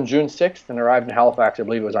 We left on June 6th and arrived in Halifax, I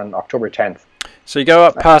believe it was on October 10th. So you go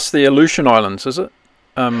up past the Aleutian Islands, is it?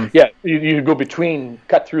 Yeah, you go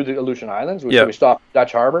cut through the Aleutian Islands, which we stopped at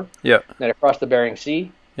Dutch Harbor, then across the Bering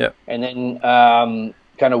Sea, and then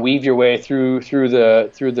kind of weave your way through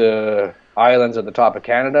the islands at the top of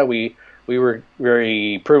Canada. We were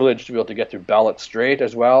very privileged to be able to get through Ballot Strait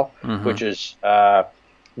as well, which is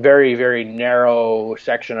very, very narrow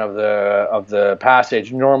section of the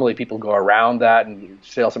passage. Normally people go around that and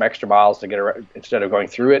sail some extra miles to get around, instead of going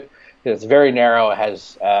through it. It's very narrow. It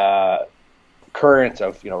has currents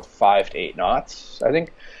of 5 to 8 knots, I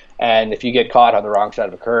think. And if you get caught on the wrong side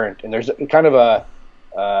of a current, and there's kind of a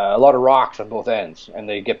lot of rocks on both ends, and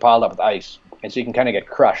they get piled up with ice, and so you can kind of get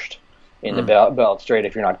crushed in the Belt Strait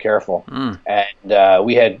if you're not careful. And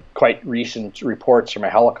we had quite recent reports from a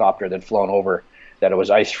helicopter that had flown over that it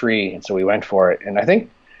was ice free, and so we went for it. And I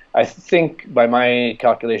think by my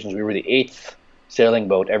calculations, we were the 8th sailing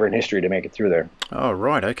boat ever in history to make it through there. Oh,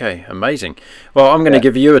 right. Okay. Amazing. Well, I'm going to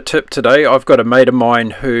give you a tip today. I've got a mate of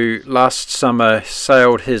mine who last summer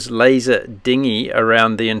sailed his laser dinghy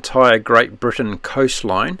around the entire Great Britain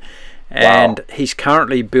coastline, and he's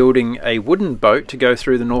currently building a wooden boat to go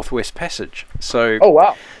through the Northwest Passage. So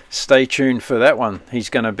stay tuned for that one. He's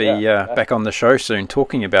going to be back on the show soon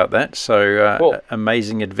talking about that. So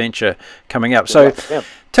amazing adventure coming up. So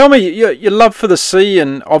tell me, your love for the sea,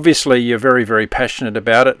 and obviously you're very, very passionate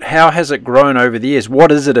about it. How has it grown over the years?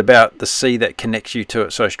 What is it about the sea that connects you to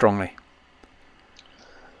it so strongly?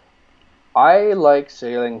 I like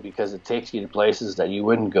sailing because it takes you to places that you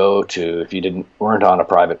wouldn't go to if you weren't on a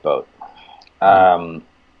private boat.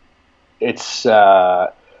 It's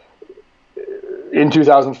in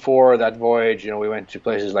 2004, that voyage, we went to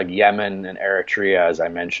places like Yemen and Eritrea, as I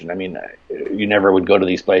mentioned. I mean, you never would go to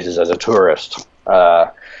these places as a tourist.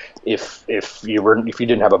 if you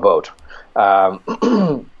didn't have a boat.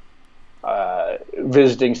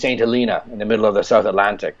 Visiting St. Helena in the middle of the South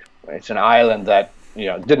Atlantic. It's an island that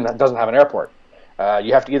doesn't have an airport.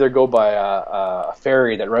 You have to either go by a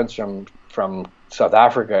ferry that runs from South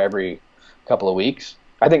Africa every couple of weeks.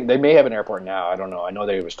 I think they may have an airport now. I don't know. I know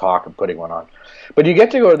there was talk of putting one on. But you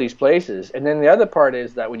get to go to these places, and then the other part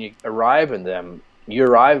is that when you arrive in them, you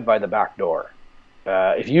arrive by the back door.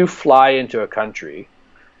 If you fly into a country,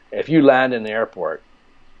 if you land in the airport,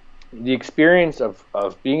 the experience of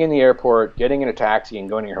being in the airport, getting in a taxi, and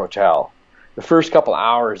going to your hotel, the first couple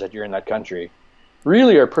hours that you're in that country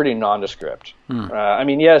really are pretty nondescript. I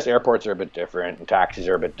mean, yes, airports are a bit different, and taxis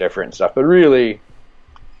are a bit different and stuff, but really,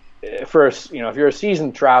 if you're a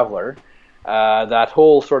seasoned traveler, that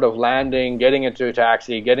whole sort of landing, getting into a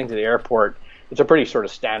taxi, getting to the airport, it's a pretty sort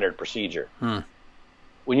of standard procedure.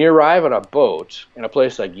 When you arrive on a boat in a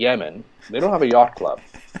place like Yemen, they don't have a yacht club.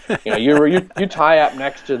 You tie up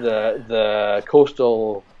next to the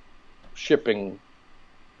coastal shipping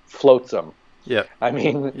flotsam. Yeah. I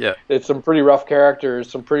mean, it's some pretty rough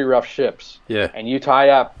characters, some pretty rough ships. Yeah. And you tie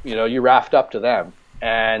up, you raft up to them.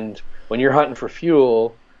 And when you're hunting for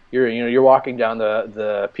fuel, you're walking down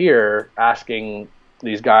the pier asking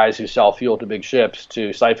these guys who sell fuel to big ships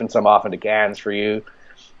to siphon some off into cans for you.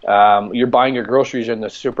 You're buying your groceries in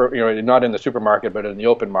the not in the supermarket, but in the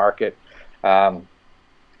open market.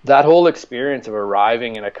 That whole experience of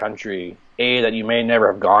arriving in a country, A, that you may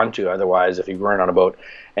never have gone to otherwise if you weren't on a boat,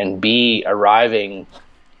 and B, arriving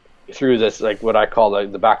through this, like what I call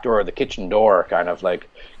the back door or the kitchen door, kind of like,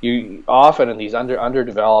 you often in these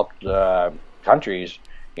underdeveloped countries,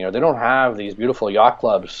 they don't have these beautiful yacht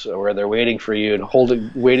clubs where they're waiting for you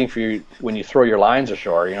and waiting for you when you throw your lines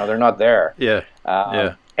ashore. They're not there.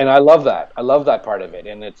 And I love that. I love that part of it.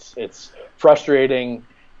 And it's frustrating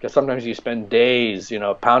because sometimes you spend days,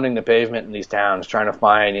 pounding the pavement in these towns trying to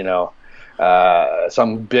find,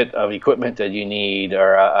 some bit of equipment that you need,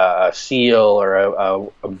 or a seal, or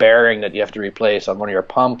a bearing that you have to replace on one of your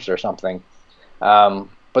pumps or something.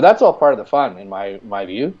 But that's all part of the fun, in my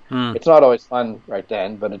view. It's not always fun right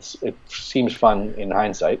then, but it seems fun in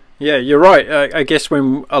hindsight. Yeah, you're right. I guess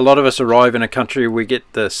when a lot of us arrive in a country, we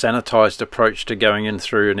get the sanitized approach to going in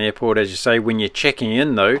through an airport. As you say, when you're checking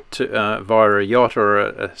in, though, via a yacht or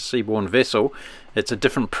a seaborne vessel, it's a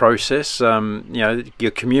different process.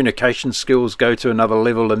 Your communication skills go to another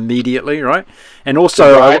level immediately, right? And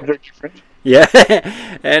also, yeah,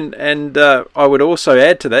 and I would also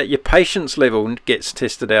add to that, your patience level gets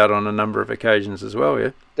tested out on a number of occasions as well. Yeah,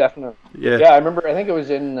 definitely. Yeah, I remember. I think it was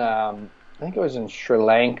in Sri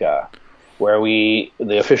Lanka where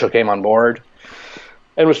the official came on board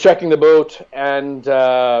and was checking the boat, and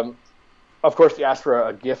of course he asked for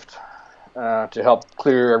a gift to help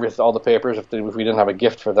clear all the papers if we didn't have a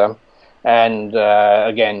gift for them. And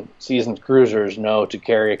again, seasoned cruisers know to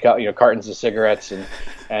carry cartons of cigarettes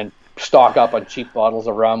and stock up on cheap bottles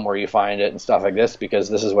of rum where you find it and stuff like this, because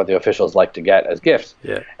this is what the officials like to get as gifts.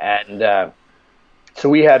 Yeah. And so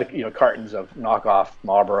we had cartons of knockoff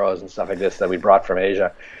Marlboros and stuff like this that we brought from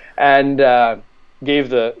Asia, and gave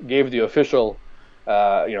the official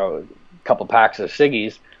a couple packs of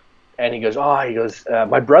ciggies, and he goes,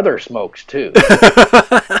 my brother smokes too.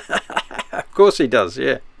 Of course he does.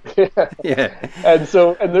 Yeah. Yeah. And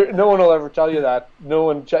no one will ever tell you that. No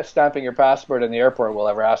one stamping your passport in the airport will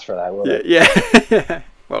ever ask for that, will they? Yeah.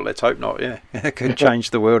 Well, let's hope not. Yeah. It could change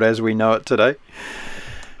the world as we know it today.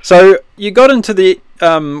 So you got into the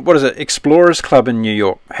Explorers Club in New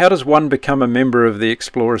York. How does one become a member of the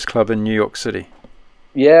Explorers Club in New York City?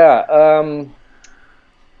 Yeah.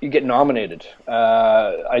 You get nominated.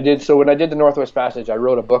 I did. So when I did the Northwest Passage, I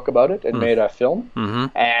wrote a book about it and made a film.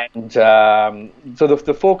 And so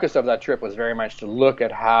the focus of that trip was very much to look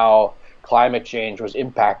at how climate change was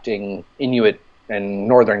impacting Inuit and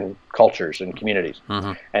northern cultures and communities.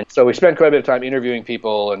 And so we spent quite a bit of time interviewing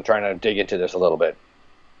people and trying to dig into this a little bit.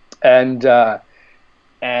 And the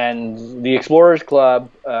Explorers Club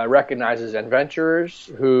recognizes adventurers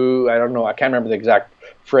who, I can't remember the exact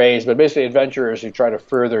phrase, but basically adventurers who try to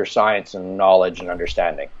further science and knowledge and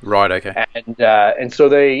understanding. Right. Okay. And so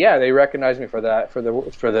they recognized me for that, for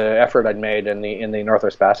the effort I'd made in the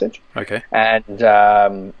Northwest Passage. Okay. And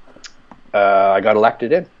I got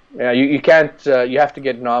elected in. Yeah, you can't. You have to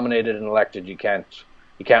get nominated and elected. You can't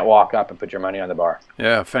you can't walk up and put your money on the bar.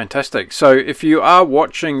 Yeah, fantastic. So if you are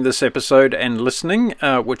watching this episode and listening,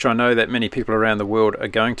 which I know that many people around the world are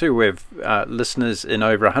going to, we have listeners in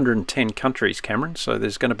over 110 countries, Cameron, so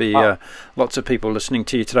there's going to be lots of people listening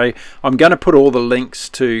to you today. I'm going to put all the links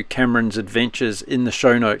to Cameron's adventures in the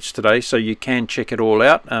show notes today, so you can check it all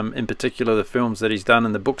out, in particular the films that he's done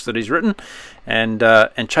and the books that he's written, and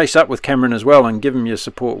chase up with Cameron as well and give him your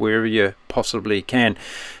support wherever you possibly can.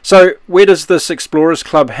 So where does this Explorers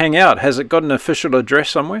Club hang out? Has it got an official address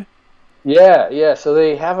somewhere? Yeah. So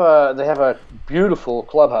they have a beautiful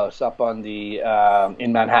clubhouse up on the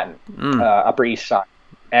in Manhattan, Upper East Side,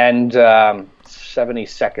 and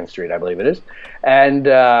 72nd Street, I believe it is.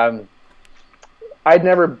 And I'd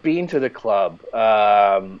never been to the club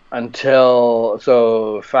until,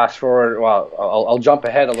 so fast forward. Well, I'll jump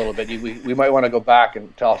ahead a little bit. We might want to go back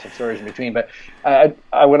and tell some stories in between. But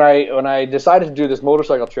when I decided to do this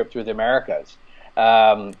motorcycle trip through the Americas,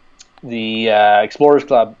 the Explorers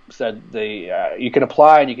Club said you can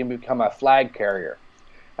apply and you can become a flag carrier.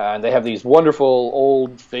 And they have these wonderful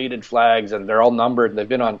old faded flags, and they're all numbered. They've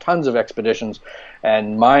been on tons of expeditions,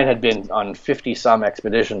 and mine had been on 50-some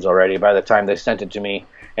expeditions already by the time they sent it to me.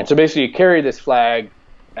 And so basically you carry this flag,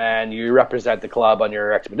 and you represent the club on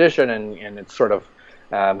your expedition, and it sort of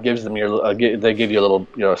gives them they give you a little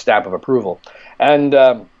stamp of approval. And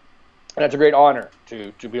that's a great honor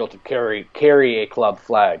to be able to carry a club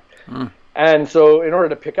flag. And so in order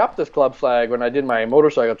to pick up this club flag, when I did my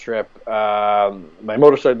motorcycle trip,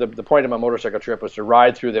 the point of my motorcycle trip was to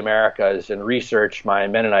ride through the Americas and research my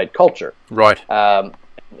Mennonite culture. Right.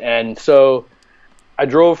 And so I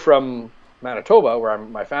drove from Manitoba, where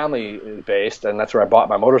my family is based, and that's where I bought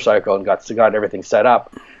my motorcycle and got everything set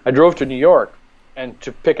up. I drove to New York and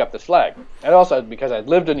to pick up this flag. And also because I'd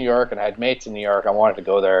lived in New York and I had mates in New York, I wanted to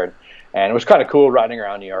go there. And it was kind of cool riding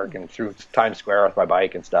around New York and through Times Square with my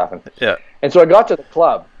bike and stuff. And so I got to the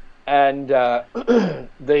club, and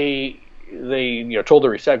they told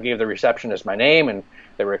gave the receptionist my name, and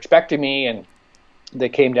they were expecting me, and they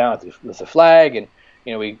came down with the flag, and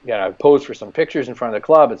we posed for some pictures in front of the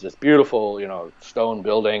club. It's this beautiful stone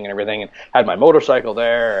building and everything, and had my motorcycle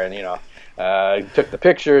there, and took the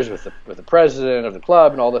pictures with the president of the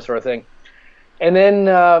club and all this sort of thing. And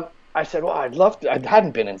then I said, well, I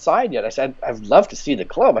hadn't been inside yet. I said, I'd love to see the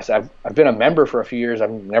club. I said, I've been a member for a few years. I've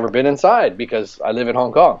never been inside because I live in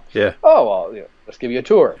Hong Kong. Yeah. Oh, well, let's give you a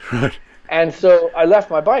tour. Right. And so I left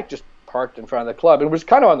my bike just parked in front of the club. It was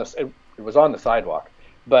kind of it was on the sidewalk,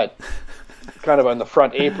 but kind of on the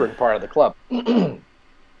front apron part of the club. And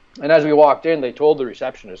as we walked in, they told the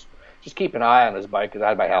receptionist, just keep an eye on his bike, because I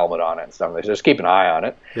had my helmet on it and stuff. They said, just keep an eye on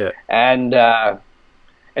it. Yeah.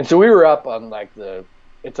 And so we were up on like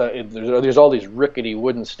there's all these rickety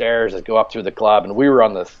wooden stairs that go up through the club, and we were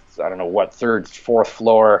on the third, fourth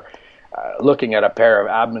floor, looking at a pair of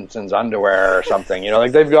Amundsen's underwear or something.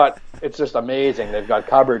 It's just amazing. They've got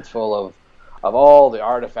cupboards full of all the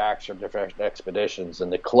artifacts from different expeditions,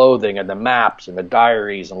 and the clothing and the maps and the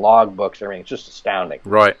diaries and logbooks and everything. It's just astounding.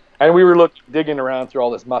 Right. And we were digging around through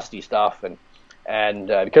all this musty stuff, and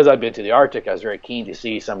because I'd been to the Arctic, I was very keen to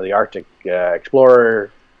see some of the Arctic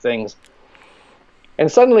explorer things.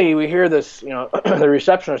 And suddenly we hear this, the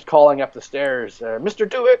receptionist calling up the stairs, Mr.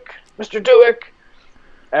 Dueck, Mr. Dueck.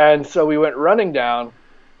 And so we went running down,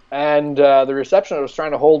 and the receptionist was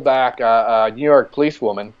trying to hold back a New York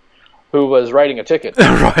policewoman who was writing a ticket.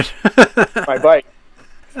 Right. My bike.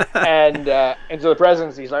 And so the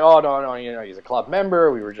president, he's like, oh, no, he's a club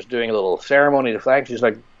member. We were just doing a little ceremony to flag. She's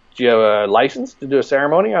like, do you have a license to do a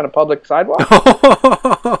ceremony on a public sidewalk?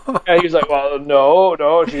 And he's like, well,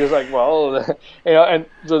 no. She was like, well, and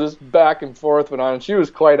so this back and forth went on. And she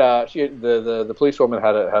was quite the policewoman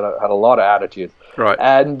had a lot of attitude. Right.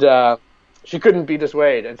 And she couldn't be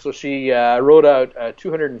dissuaded. And so she wrote out a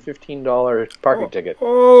 $215 parking ticket.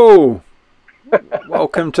 Oh,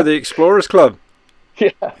 welcome to the Explorers Club.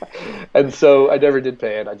 Yeah. And so I never did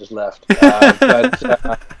pay it. I just left.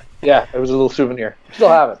 Yeah, it was a little souvenir. Still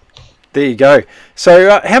have it. There you go.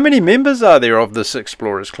 So how many members are there of this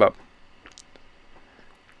Explorers Club?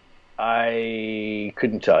 I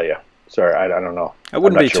couldn't tell you. Sorry, I don't know. It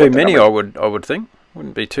wouldn't be too many, I would think.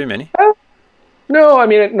 Wouldn't be too many. No, I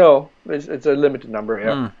mean, no. It's a limited number,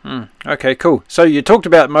 yeah. Okay, cool. So you talked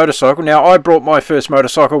about motorcycle. Now, I brought my first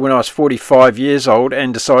motorcycle when I was 45 years old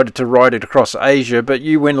and decided to ride it across Asia, but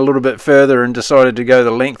you went a little bit further and decided to go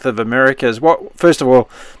the length of Americas. First of all,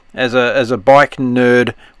 as a bike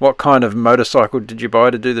nerd, what kind of motorcycle did you buy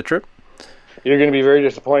to do the trip? You're going to be very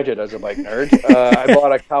disappointed as a bike nerd. I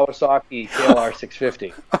bought a Kawasaki KLR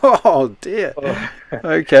 650. Oh dear.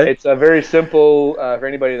 Okay. It's a very simple, for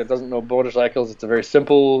anybody that doesn't know motorcycles, it's a very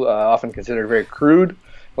simple, often considered very crude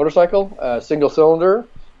motorcycle, single cylinder,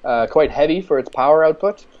 quite heavy for its power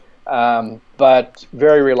output, but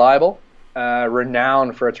very reliable,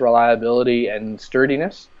 renowned for its reliability and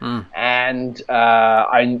sturdiness. And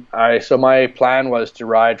so my plan was to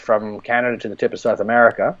ride from Canada to the tip of South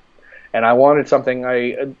America. And I wanted something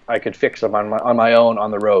I could fix on my own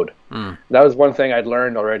on the road. That was one thing I'd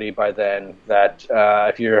learned already by then, that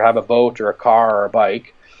if you have a boat or a car or a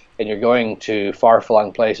bike and you're going to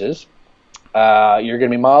far-flung places, you're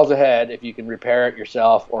going to be miles ahead if you can repair it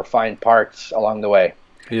yourself or find parts along the way.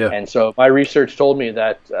 Yeah. And so my research told me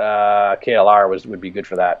that KLR would be good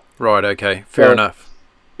for that. Right. Okay. Fair enough.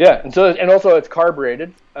 Yeah, and also it's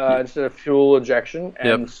carbureted instead of fuel injection,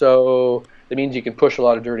 and so it means you can push a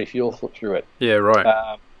lot of dirty fuel through it. Yeah,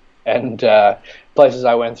 right. And places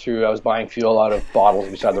I went through, I was buying fuel out of bottles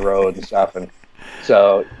beside the road and stuff, and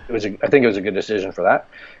so I think it was a good decision for that.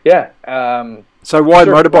 Yeah. So why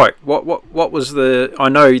motorbike? What was I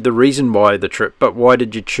know the reason why the trip, but why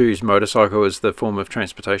did you choose motorcycle as the form of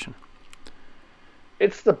transportation?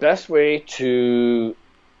 It's the best way to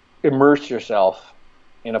immerse yourself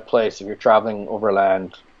in a place if you're traveling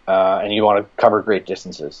overland and you want to cover great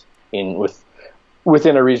distances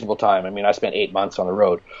within a reasonable time. I mean, I spent 8 months on the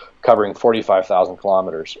road covering 45,000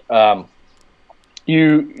 kilometers.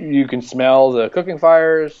 You can smell the cooking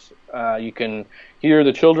fires. You can hear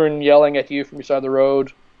the children yelling at you from beside the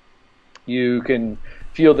road. You can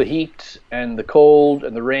feel the heat and the cold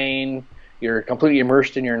and the rain. You're completely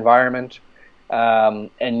immersed in your environment.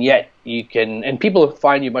 And yet you can, and people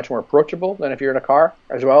find you much more approachable than if you're in a car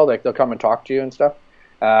as well. Like they'll come and talk to you and stuff.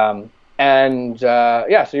 So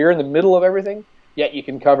you're in the middle of everything, yet you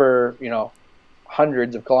can cover,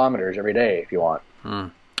 hundreds of kilometers every day if you want.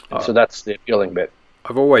 So that's the appealing bit.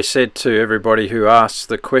 I've always said to everybody who asks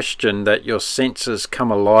the question that your senses come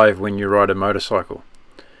alive when you ride a motorcycle.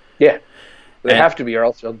 Yeah. They have to be, or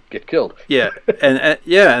else they'll get killed. Yeah,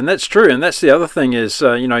 and that's true. And that's the other thing is,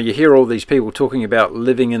 you hear all these people talking about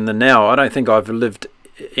living in the now. I don't think I've lived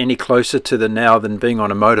any closer to the now than being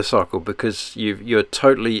on a motorcycle, because you're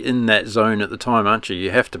totally in that zone at the time, aren't you?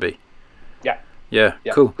 You have to be. Yeah,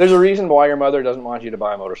 cool. There's a reason why your mother doesn't want you to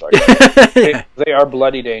buy a motorcycle. They are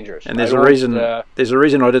bloody dangerous. And there's a reason I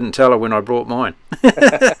didn't tell her when I brought mine.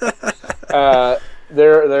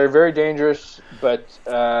 They're very dangerous, but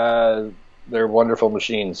they're wonderful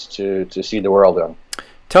machines to see the world on.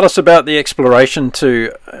 Tell us about the exploration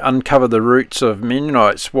to uncover the roots of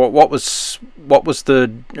Mennonites. What was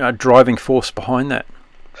the driving force behind that?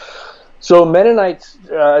 So Mennonites,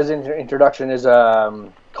 as an introduction, is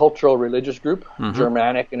a cultural religious group,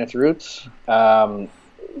 Germanic in its roots,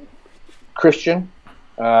 Christian,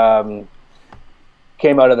 came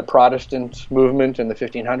out of the Protestant movement in the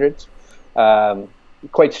 1500s,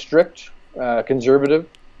 quite strict, conservative,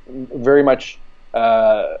 very much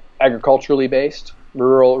agriculturally based,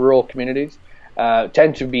 rural communities,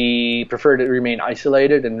 tend to prefer to remain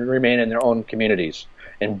isolated and remain in their own communities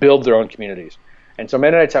and build their own communities. And so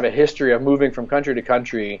Mennonites have a history of moving from country to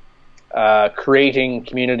country, creating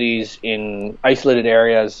communities in isolated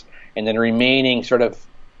areas, and then remaining sort of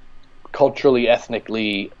culturally,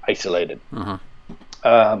 ethnically isolated.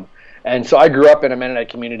 And so I grew up in a Mennonite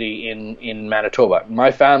community in Manitoba.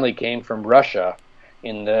 My family came from Russia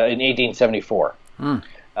in 1874.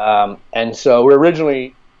 And so we're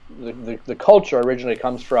originally, the culture originally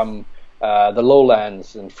comes from the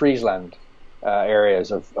lowlands and Friesland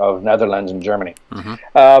areas of Netherlands and Germany.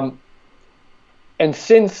 And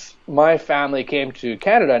since my family came to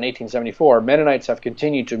Canada in 1874, Mennonites have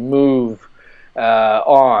continued to move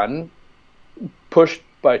on, pushed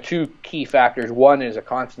by two key factors. One is a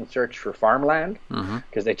constant search for farmland,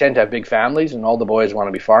 because they tend to have big families and all the boys want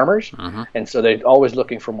to be farmers, and so they're always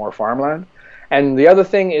looking for more farmland. And the other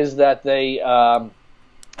thing is that that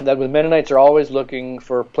the Mennonites are always looking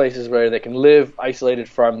for places where they can live isolated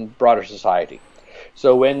from broader society.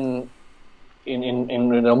 So when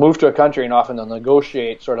they'll move to a country, and often they'll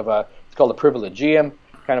negotiate sort of it's called a privilegium,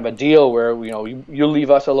 kind of a deal where you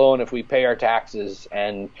leave us alone if we pay our taxes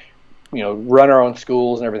and run our own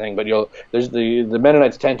schools and everything. But the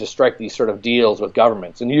Mennonites tend to strike these sort of deals with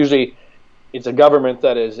governments, and usually it's a government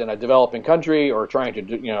that is in a developing country or trying to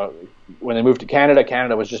do, when they moved to Canada,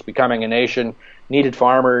 Canada was just becoming a nation, needed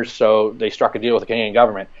farmers, so they struck a deal with the Canadian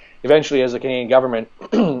government. Eventually, as the Canadian government,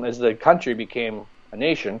 as the country became a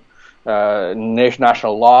nation,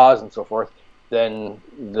 national laws and so forth, then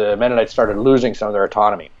the Mennonites started losing some of their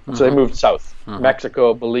autonomy. So they moved south,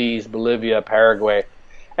 Mexico, Belize, Bolivia, Paraguay.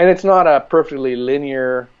 And it's not a perfectly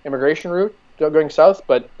linear immigration route going south,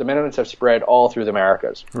 but the Mennonites have spread all through the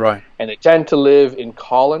Americas. Right. And they tend to live in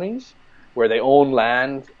colonies where they own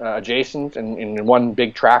land adjacent and in one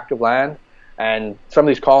big tract of land. And some of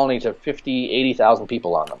these colonies have 50, 80,000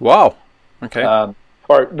 people on them. Wow. Okay.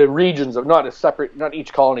 Or the regions of not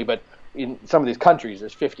each colony, but in some of these countries,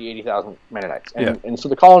 there's 50, 80,000 Mennonites. And so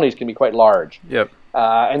the colonies can be quite large. Yep.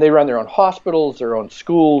 And they run their own hospitals, their own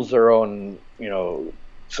schools, their own,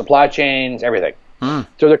 supply chains, everything. So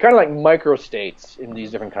they're kind of like micro-states in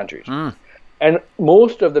these different countries. And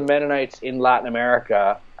most of the Mennonites in Latin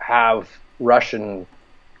America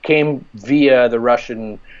came via the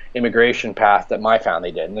Russian immigration path that my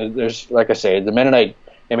family did. And there's, like I say, the Mennonite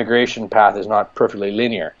immigration path is not perfectly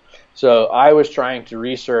linear. So I was trying to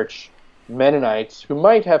research Mennonites who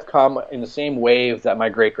might have come in the same wave that my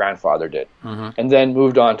great-grandfather did, and then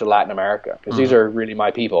moved on to Latin America, because these are really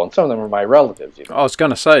my people, and some of them are my relatives. I was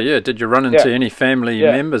going to say, did you run into any family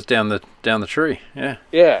members down the tree? Yeah.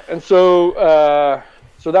 And so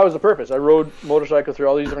so that was the purpose. I rode motorcycle through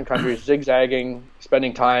all these different countries, zigzagging,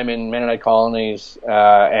 spending time in Mennonite colonies,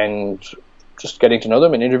 and just getting to know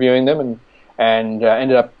them and interviewing them, and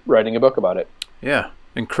ended up writing a book about it. Yeah.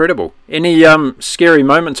 Incredible. Any scary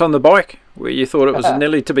moments on the bike where you thought it was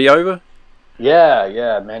nearly to be over?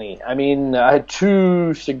 Yeah, many. I mean, I had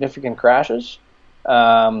 2 significant crashes.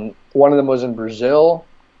 One of them was in Brazil.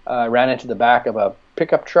 I ran into the back of a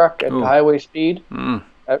pickup truck at highway speed.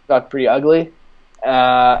 That got pretty ugly.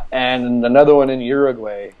 And another one in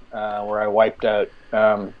Uruguay where I wiped out.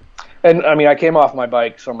 And I mean, I came off my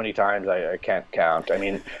bike so many times I can't count. I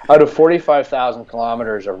mean, out of 45,000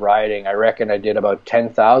 kilometers of riding, I reckon I did about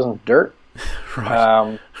 10,000 dirt.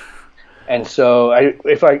 Right. And so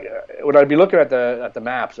when I'd be looking at the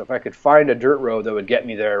maps, if I could find a dirt road that would get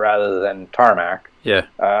me there rather than tarmac, I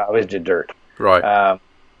always did dirt. Right.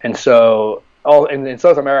 And so in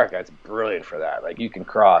South America, it's brilliant for that. Like, you can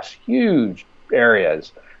cross huge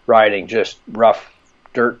areas riding just rough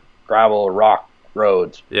dirt, gravel, rock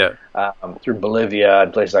roads through Bolivia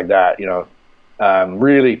and places like that.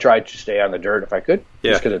 Really tried to stay on the dirt if I could,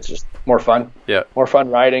 just because it's just more fun. More fun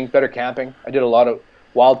riding, better camping. I did a lot of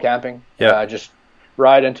wild camping. Just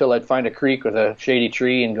ride until I'd find a creek with a shady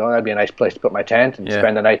tree and go, that'd be a nice place to put my tent and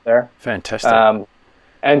spend the night there. Fantastic.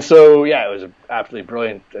 And so it was an absolutely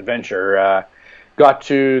brilliant adventure. Got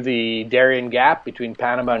to the Darien Gap between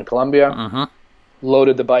Panama and Colombia.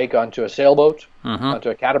 Loaded the bike onto a sailboat,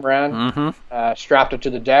 onto a catamaran, strapped it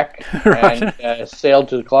to the deck, and sailed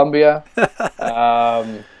to Colombia.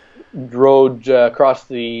 Rode across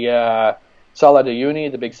the Sala de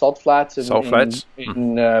Uyuni, the big salt flats in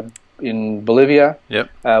Bolivia.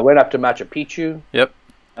 Went up to Machu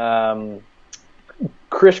Picchu.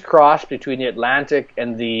 Crisscrossed between the Atlantic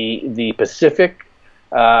and the Pacific.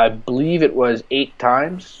 I believe it was 8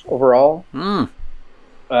 times overall.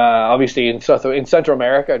 Obviously, in Central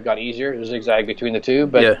America, it got easier to zigzag between the two,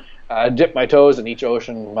 but I dipped my toes in each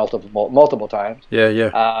ocean multiple times.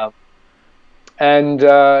 Just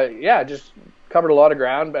covered a lot of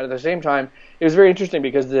ground. But at the same time, it was very interesting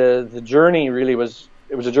because the journey really was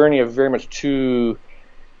a journey of very much two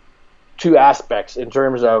aspects in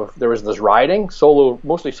terms of there was this riding,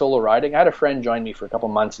 mostly solo riding. I had a friend join me for a couple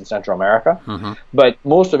months in Central America, but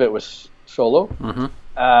most of it was solo.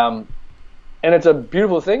 And it's a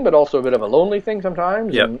beautiful thing, but also a bit of a lonely thing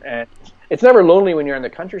sometimes. And it's never lonely when you're in the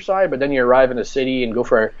countryside, but then you arrive in the city and go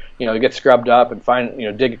for, get scrubbed up and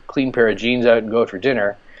dig a clean pair of jeans out and go out for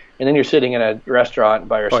dinner. And then you're sitting in a restaurant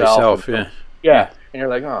by yourself. And you're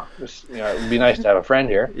like, oh, it would be nice to have a friend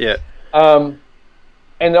here. And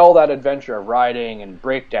all that adventure of riding and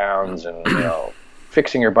breakdowns and,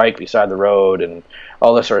 fixing your bike beside the road and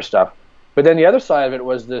all this sort of stuff. But then the other side of it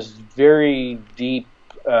was this very deep,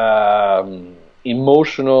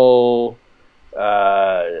 emotional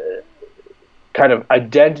kind of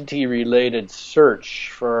identity related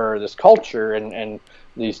search for this culture and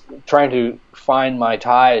these trying to find my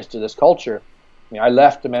ties to this culture. I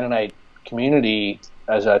left the Mennonite community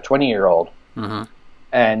as a 20-year-old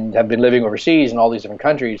and have been living overseas in all these different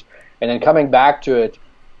countries, and then coming back to it.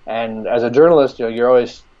 And as a journalist, you're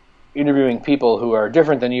always interviewing people who are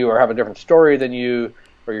different than you or have a different story than you,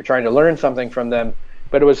 or you're trying to learn something from them.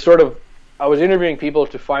 But it was I was interviewing people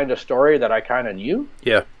to find a story that I kind of knew.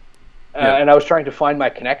 And I was trying to find my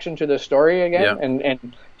connection to the story again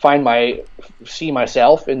and see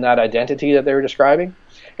myself in that identity that they were describing.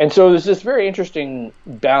 And so there's this very interesting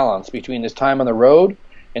balance between this time on the road,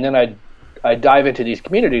 and then I dive into these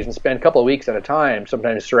communities and spend a couple of weeks at a time,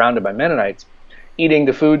 sometimes surrounded by Mennonites, eating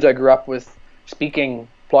the foods I grew up with, speaking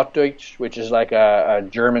Plattdeutsch, which is like a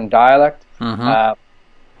German dialect,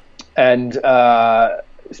 and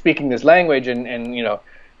speaking this language, and you know,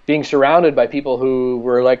 being surrounded by people who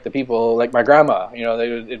were like the people like my grandma. You know,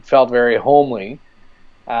 it felt very homely.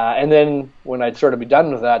 And then when I'd sort of be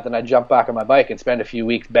done with that, then I'd jump back on my bike and spend a few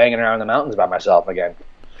weeks banging around the mountains by myself again,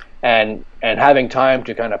 and having time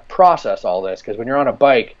to kind of process all this. Because when you're on a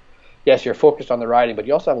bike, yes, you're focused on the riding, but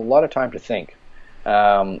you also have a lot of time to think.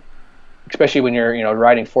 Especially when you're, you know,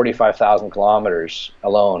 riding 45,000 kilometers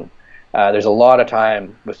alone. There's a lot of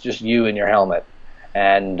time with just you and your helmet.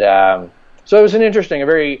 And so it was a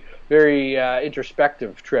very, very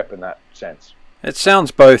introspective trip in that sense. It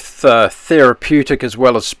sounds both therapeutic as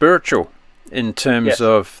well as spiritual in terms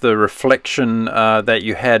of the reflection that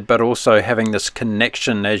you had, but also having this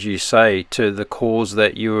connection, as you say, to the cause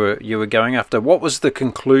that you were going after. What was the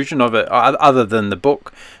conclusion of it, other than the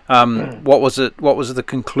book? What was it? What was the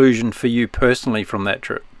conclusion for you personally from that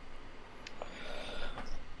trip?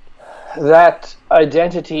 That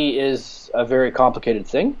identity is a very complicated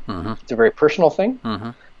thing. It's a very personal thing.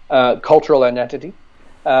 Cultural identity.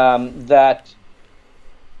 That.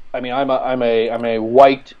 I mean, I'm a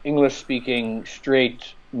white English-speaking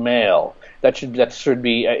straight male. That should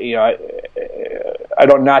be, you know, I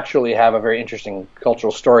don't naturally have a very interesting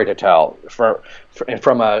cultural story to tell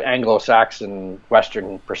from an Anglo-Saxon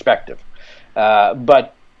Western perspective,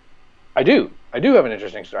 but I do have an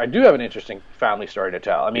interesting story. I do have an interesting family story to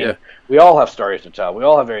tell. I mean, we all have stories to tell. We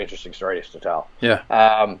all have very interesting stories to tell.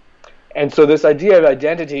 And so this idea of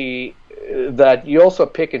identity that you also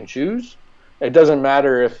pick and choose. It doesn't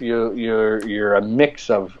matter if you're a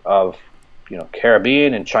mix of you know,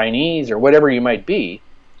 Caribbean and Chinese or whatever you might be.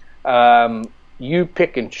 You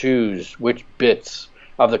pick and choose which bits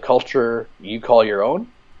of the culture you call your own,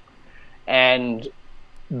 and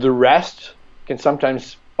the rest can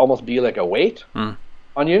sometimes almost be like a weight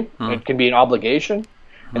on you. It can be an obligation,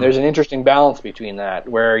 and there's an interesting balance between that,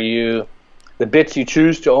 where the bits you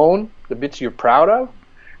choose to own, the bits you're proud of,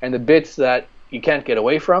 and the bits that you can't get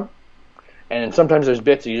away from. And sometimes there's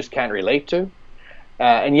bits you just can't relate to.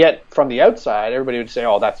 And yet, from the outside, everybody would say,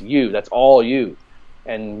 oh, that's you. That's all you.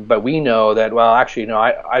 But we know that, well, actually, no,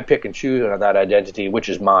 I pick and choose on that identity, which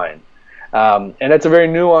is mine. And that's a very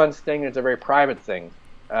nuanced thing. It's a very private thing.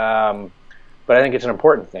 But I think it's an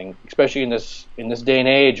important thing, especially in this day and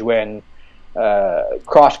age when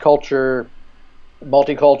cross-culture,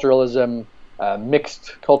 multiculturalism,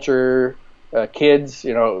 mixed culture, kids,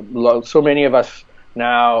 you know, so many of us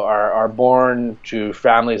now are born to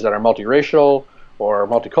families that are multiracial or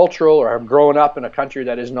multicultural, or have grown up in a country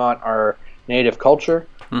that is not our native culture.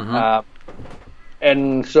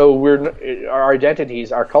 And so our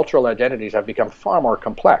identities, our cultural identities, have become far more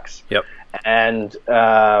complex. And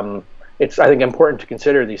it's, I think, important to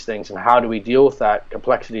consider these things, and how do we deal with that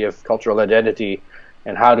complexity of cultural identity,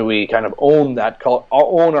 and how do we kind of own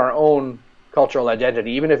our own cultural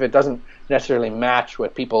identity, even if it doesn't necessarily match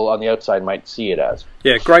what people on the outside might see it as.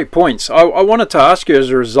 Yeah, great points. I wanted to ask you, as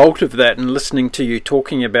a result of that and listening to you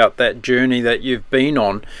talking about that journey that you've been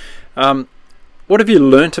on, what have you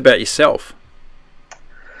learnt about yourself?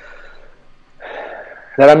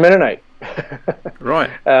 That I'm Mennonite. Right.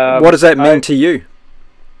 What does that mean to you?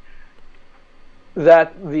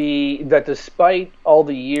 That despite all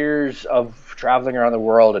the years of traveling around the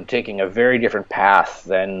world and taking a very different path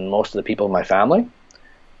than most of the people in my family,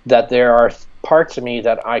 that there are parts of me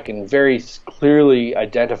that I can very clearly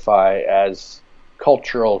identify as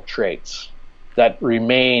cultural traits that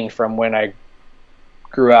remain from when I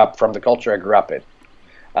grew up, from the culture I grew up in.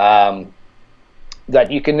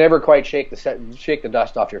 That you can never quite shake the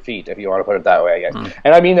dust off your feet, if you want to put it that way, I guess.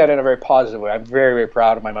 And I mean that in a very positive way. I'm very, very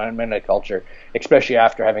proud of my Mennonite culture, especially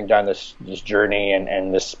after having done this journey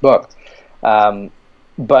and this book. I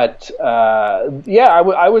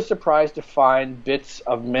was surprised to find bits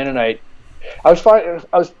of Mennonite. I was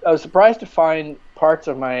surprised to find parts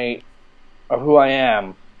of who I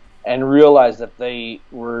am, and realize that they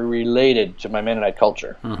were related to my Mennonite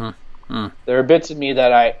culture. There are bits of me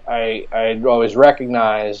that I always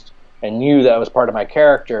recognized and knew that was part of my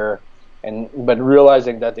character, but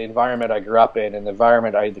realizing that the environment I grew up in and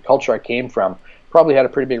the culture I came from probably had a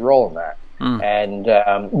pretty big role in that. And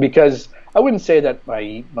because I wouldn't say that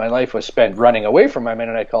my life was spent running away from my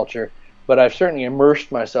Mennonite culture, but I've certainly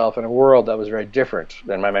immersed myself in a world that was very different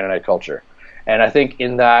than my Mennonite culture. And I think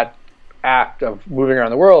in that act of moving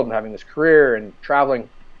around the world and having this career and traveling,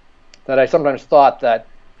 that I sometimes thought that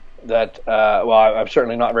well, I'm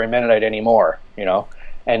certainly not very Mennonite anymore, you know,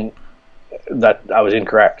 and that I was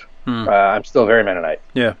incorrect. I'm still very Mennonite.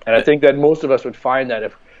 And I think that most of us would find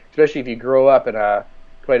that especially if you grow up in a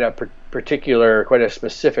quite a particular, quite a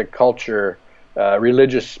specific culture,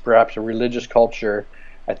 perhaps a religious culture.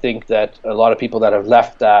 I think that a lot of people that have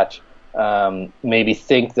left that maybe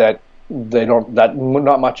think that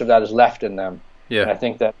not much of that is left in them. Yeah. And I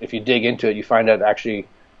think that if you dig into it, you find out actually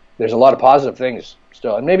there's a lot of positive things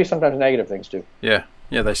still, and maybe sometimes negative things too. Yeah.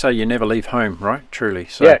 Yeah, they say you never leave home, right? Truly.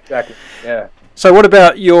 So. Yeah, exactly. Yeah. So what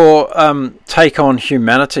about your take on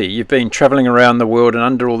humanity? You've been travelling around the world and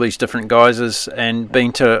under all these different guises and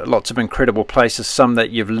been to lots of incredible places, some that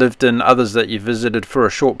you've lived in, others that you've visited for a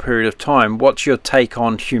short period of time. What's your take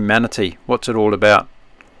on humanity? What's it all about?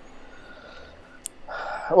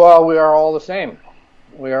 Well, we are all the same.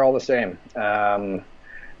 We are all the same.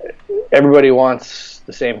 Everybody wants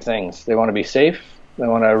the same things. They want to be safe. They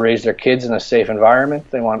want to raise their kids in a safe environment.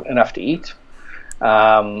 They want enough to eat.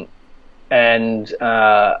 And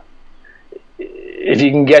if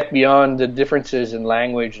you can get beyond the differences in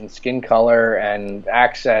language and skin color and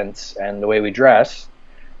accents and the way we dress,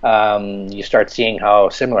 you start seeing how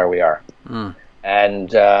similar we are.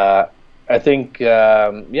 And I think,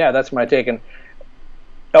 that's my take. And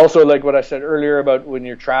also, like what I said earlier about when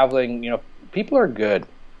you're traveling, people are good.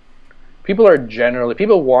 People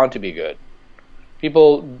want to be good.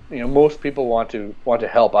 Most people want to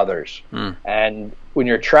help others. And when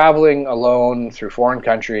you're traveling alone through foreign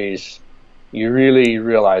countries, you really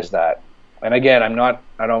realize that. And again, I'm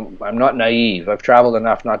not naive. I've traveled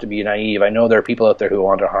enough not to be naive. I know there are people out there who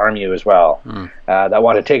want to harm you as well, that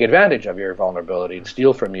want to take advantage of your vulnerability and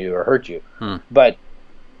steal from you or hurt you. But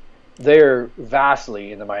they're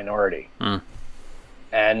vastly in the minority.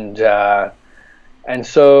 And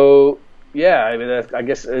so, yeah, I mean, I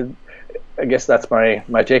guess that's my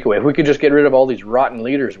takeaway. If we could just get rid of all these rotten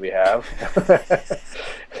leaders we have,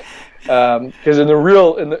 because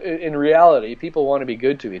in reality, people want to be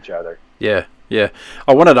good to each other. Yeah.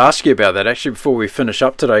 I wanted to ask you about that actually before we finish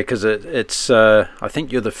up today, because it's I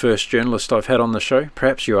think you're the first journalist I've had on the show.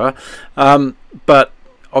 Perhaps you are, but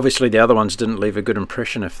obviously the other ones didn't leave a good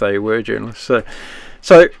impression if they were journalists.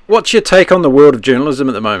 So what's your take on the world of journalism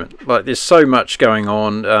at the moment? Like, there's so much going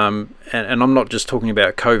on, and I'm not just talking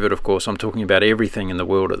about COVID, of course. I'm talking about everything in the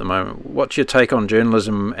world at the moment. What's your take on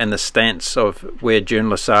journalism and the stance of where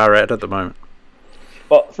journalists are at the moment?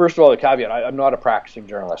 Well, first of all, the caveat, I'm not a practicing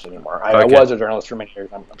journalist anymore. I was a journalist for many years.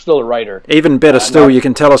 I'm still a writer. Even better still, you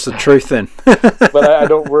can tell us the truth then. But I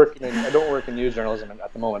don't work in news journalism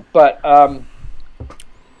at the moment. But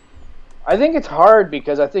I think it's hard,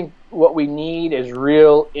 because I think what we need is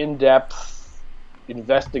real in-depth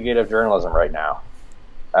investigative journalism right now.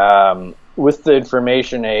 With the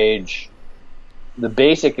information age, the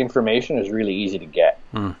basic information is really easy to get.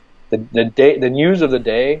 The news of the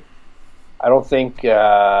day, I don't think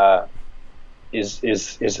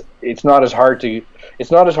it's not as hard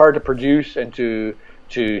to produce and to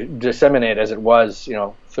disseminate as it was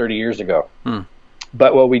 30 years ago.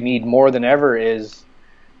 But what we need more than ever is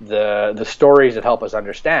the stories that help us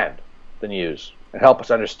understand the news and help us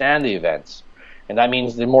understand the events. And that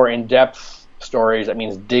means the more in-depth stories. That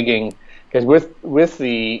means digging, because with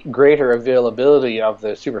the greater availability of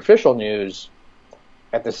the superficial news,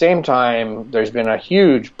 at the same time there's been a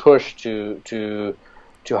huge push to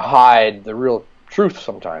hide the real truth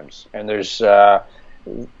sometimes. And there's and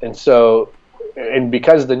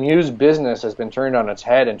because the news business has been turned on its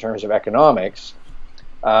head in terms of economics,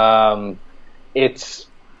 it's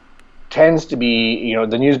tends to be,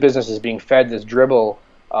 the news business is being fed this dribble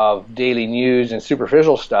of daily news and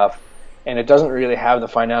superficial stuff, and it doesn't really have the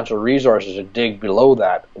financial resources to dig below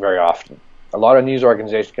that very often. A lot of news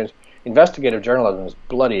organizations, because investigative journalism is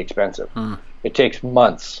bloody expensive. It takes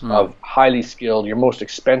months of highly skilled, your most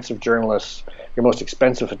expensive journalists, your most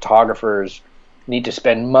expensive photographers need to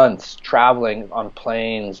spend months traveling on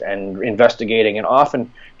planes and investigating and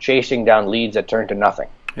often chasing down leads that turn to nothing.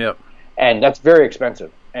 Yep. And that's very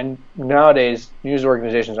expensive. And nowadays, news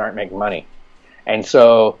organizations aren't making money. And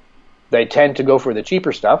so they tend to go for the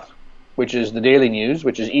cheaper stuff, which is the daily news,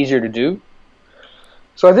 which is easier to do.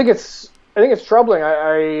 So I think it's troubling.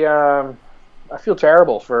 I feel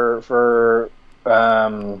terrible for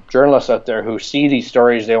journalists out there who see these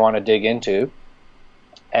stories they want to dig into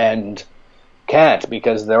and can't,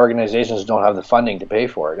 because the organizations don't have the funding to pay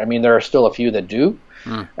for it. I mean, there are still a few that do,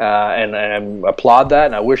 and I applaud that,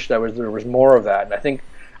 and I wish there was more of that. And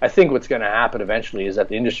I think what's going to happen eventually is that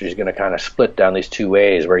the industry is going to kind of split down these two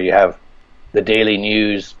ways, where you have the daily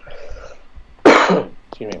news.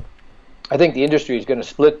 Excuse me. I think the industry is going to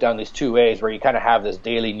split down these two ways, where you kind of have this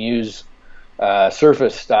daily news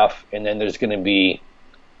surface stuff, and then there's going to be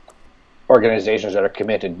organizations that are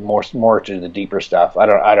committed more to the deeper stuff. I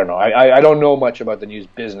don't know. I don't know much about the news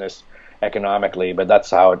business economically, but that's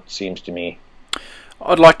how it seems to me.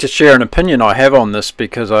 I'd like to share an opinion I have on this,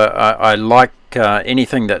 because I like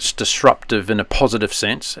anything that's disruptive in a positive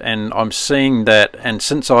sense, and I'm seeing that, and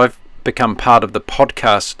since I've become part of the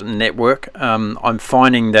podcast network, I'm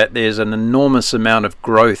finding that there's an enormous amount of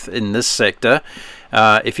growth in this sector.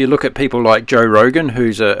 If you look at people like Joe Rogan,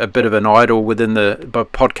 who's a bit of an idol within the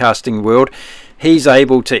podcasting world, he's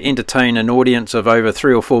able to entertain an audience of over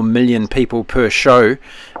 3 or 4 million people per show,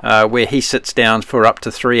 where he sits down for up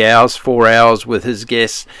to 3 hours, 4 hours with his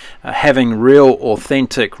guests, having real,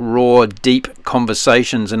 authentic, raw, deep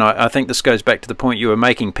conversations. And I think this goes back to the point you were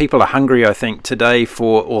making. People are hungry, I think, today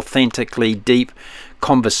for authentically deep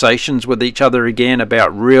conversations with each other again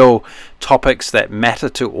about real topics that matter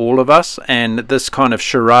to all of us. And this kind of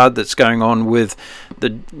charade that's going on with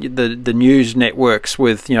the news networks,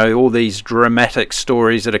 with, you know, all these dramatic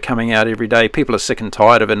stories that are coming out every day, people are sick and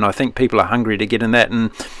tired of it, and I think people are hungry to get in that. And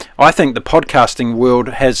I think the podcasting world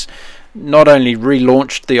has not only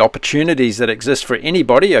relaunched the opportunities that exist for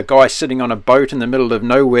anybody, a guy sitting on a boat in the middle of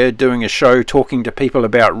nowhere doing a show talking to people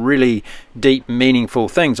about really deep, meaningful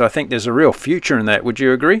things. I think there's a real future in that. Would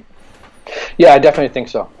you agree? Yeah, I definitely think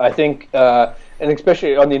so. I think, and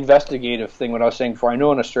especially on the investigative thing, what I was saying before, I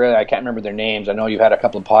know in Australia, I can't remember their names. I know you've had a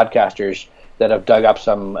couple of podcasters that have dug up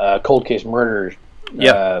some cold case murder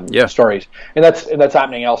stories, and that's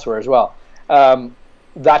happening elsewhere as well.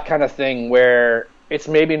 That kind of thing where it's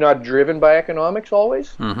maybe not driven by economics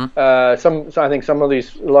always. Mm-hmm. So I think a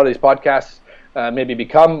lot of these podcasts maybe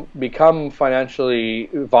become financially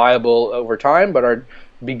viable over time, but are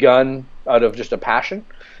begun out of just a passion.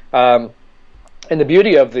 And the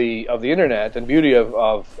beauty of the internet and beauty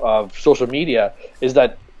of social media is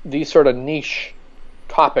that these sort of niche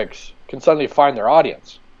topics can suddenly find their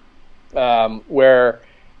audience, where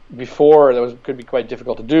before could be quite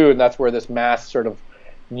difficult to do, and that's where this mass sort of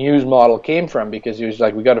news model came from, because he was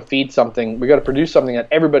like, we got to feed something, we got to produce something that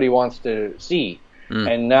everybody wants to see.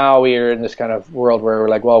 And now we are in this kind of world where we're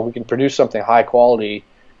like, well, we can produce something high quality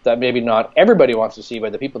that maybe not everybody wants to see,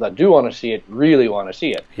 but the people that do want to see it really want to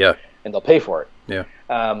see it. Yeah. And they'll pay for it. Yeah.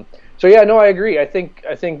 So yeah, no, I agree. I think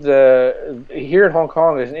here in Hong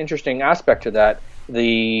Kong, there's an interesting aspect to that.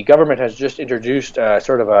 The government has just introduced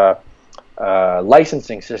sort of a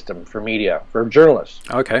licensing system for media, for journalists.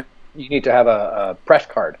 Okay. You need to have a press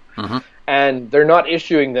card. Mm-hmm. And they're not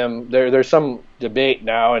issuing them. There's some debate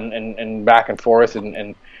now and back and forth,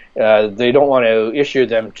 and they don't want to issue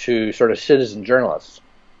them to sort of citizen journalists.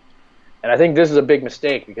 And I think this is a big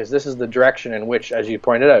mistake, because this is the direction in which, as you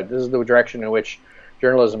pointed out, this is the direction in which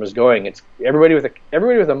journalism is going. It's everybody with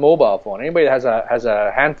a mobile phone, anybody that has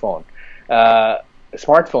a hand phone, a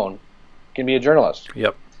smartphone, can be a journalist.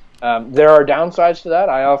 Yep. There are downsides to that.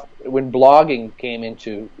 When blogging came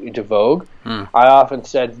into vogue, I often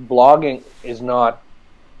said blogging is not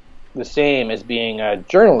the same as being a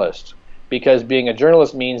journalist, because being a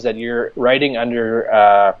journalist means that you're writing under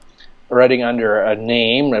a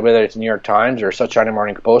name, whether it's the New York Times or China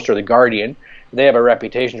Morning Post or the Guardian. They have a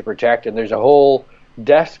reputation to protect, and there's a whole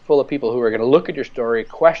desk full of people who are going to look at your story,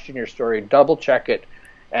 question your story, double check it,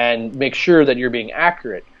 and make sure that you're being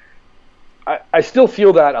accurate. I still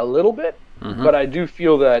feel that a little bit, but I do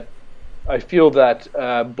feel that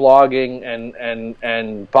blogging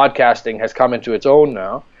and podcasting has come into its own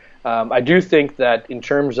now. I do think that in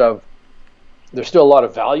terms of, there's still a lot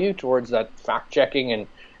of value towards that fact checking and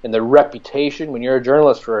the reputation. When you're a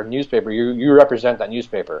journalist for a newspaper, you represent that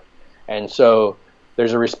newspaper, and so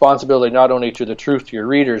there's a responsibility not only to the truth to your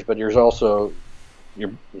readers, but there's also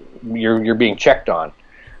you're being checked on.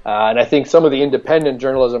 And I think some of the independent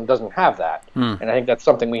journalism doesn't have that. And I think that's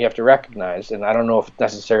something we have to recognize. And I don't know if it's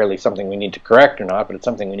necessarily something we need to correct or not, but it's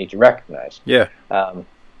something we need to recognize. Yeah.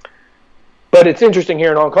 But it's interesting here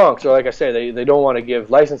in Hong Kong. So like I say, they don't want to give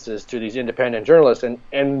licenses to these independent journalists.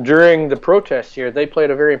 And during the protests here, they played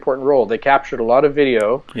a very important role. They captured a lot of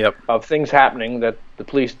video of things happening that the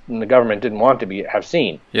police and the government didn't want to have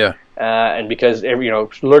seen. Yeah. And because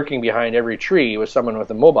lurking behind every tree was someone with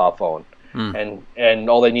a mobile phone. And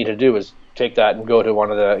all they need to do is take that and go to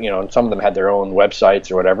one of the, and some of them had their own websites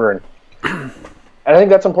or whatever. And I think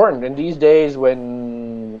that's important. In these days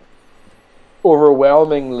when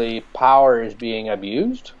overwhelmingly power is being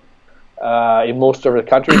abused, in most of the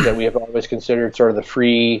countries that we have always considered sort of the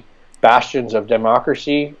free bastions of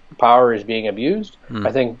democracy, power is being abused.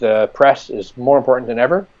 I think the press is more important than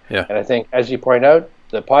ever. Yeah. And I think, as you point out,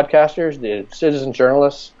 the podcasters, the citizen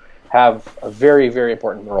journalists, have a very, very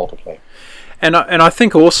important role to play. And I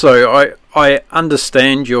think also I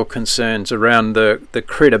understand your concerns around the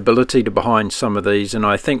credibility behind some of these, and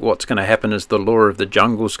I think what's going to happen is the law of the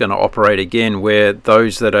jungle is going to operate again, where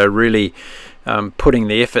those that are really putting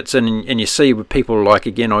the efforts in, and you see with people like,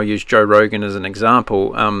 again, I'll use Joe Rogan as an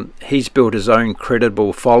example. He's built his own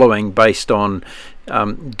credible following based on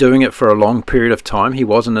doing it for a long period of time. He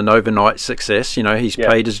wasn't an overnight success. You know, he's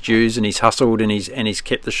paid his dues and he's hustled and he's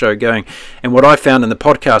kept the show going. And what I found in the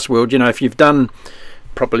podcast world, you know, if you've done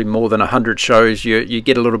probably more than 100 shows, you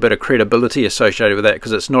get a little bit of credibility associated with that,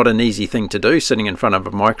 because it's not an easy thing to do, sitting in front of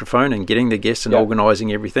a microphone and getting the guests and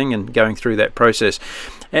organising everything and going through that process.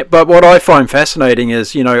 But what I find fascinating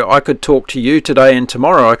is, you know, I could talk to you today and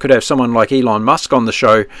tomorrow I could have someone like Elon Musk on the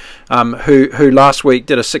show, who last week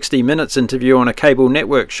did a 60 Minutes interview on a cable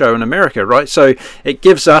network show in America, right? So it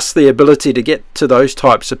gives us the ability to get to those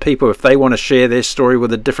types of people if they want to share their story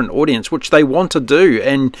with a different audience, which they want to do.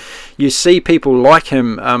 And you see people like him,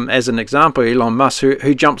 as an example, Elon Musk,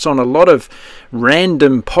 who jumps on a lot of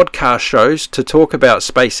random podcast shows to talk about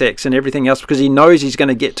SpaceX and everything else, because he knows he's going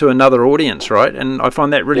to get to another audience, right? And I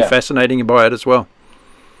find that really fascinating by it as well.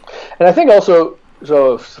 And I think also,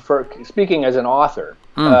 so for speaking as an author,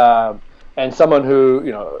 and someone who,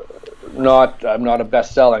 you know, I'm not a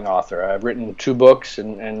best-selling author. I've written 2 books,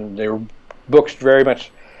 and they were books very much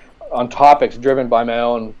on topics driven by my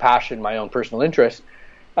own passion, my own personal interest.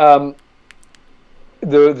 The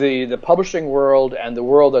publishing world and the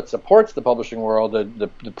world that supports the publishing world,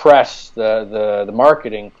 the press, the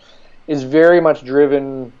marketing, is very much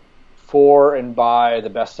driven for and by the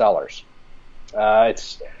bestsellers.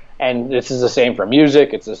 And this is the same for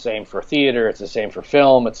music, it's the same for theater, it's the same for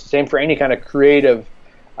film, it's the same for any kind of creative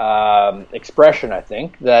expression. I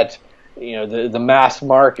think that, you know, the mass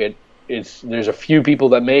market there's a few people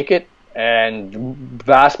that make it, and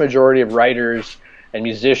vast majority of writers and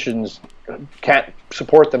musicians can't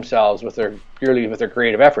support themselves purely with their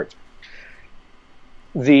creative efforts.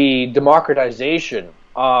 The democratization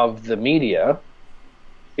of the media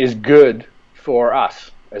is good for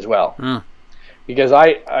us as well, because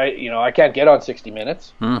I can't get on 60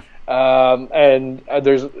 Minutes, and I've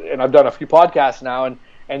done a few podcasts now,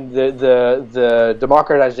 and the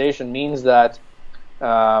democratization means that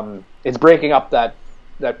it's breaking up that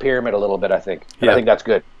pyramid a little bit. I think. And I think that's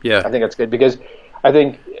good. I think that's good, because I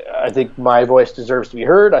think my voice deserves to be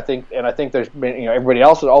heard. I think there's, you know, everybody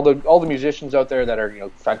else, all the musicians out there that are, you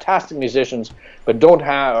know, fantastic musicians, but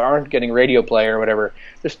aren't getting radio play or whatever.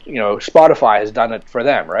 Just, you know, Spotify has done it for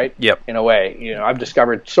them, right? Yep. In a way, you know, I've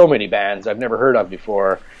discovered so many bands I've never heard of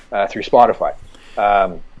before through Spotify,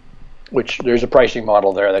 which there's a pricing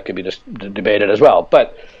model there that could be just debated as well.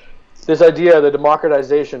 But this idea of the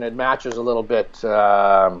democratization, it matches a little bit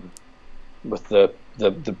with the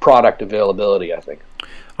product availability, I think.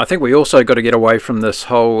 I think we also got to get away from this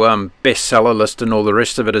whole bestseller list and all the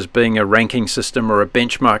rest of it as being a ranking system or a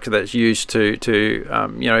benchmark that's used to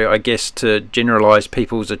you know, I guess to generalize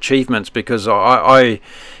people's achievements, because I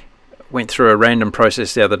went through a random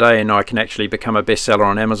process the other day, and I can actually become a bestseller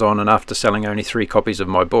on Amazon, and after selling only 3 copies of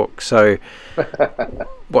my book. So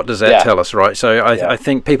what does that tell us, right? So I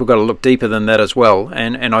think people got to look deeper than that as well,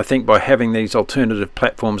 and I think by having these alternative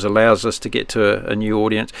platforms allows us to get to a new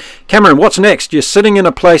audience. Cameron, what's next? You're sitting in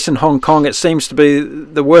a place in Hong Kong. It seems to be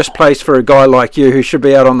the worst place for a guy like you, who should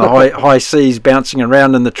be out on the high seas bouncing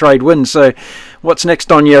around in the trade wind. So what's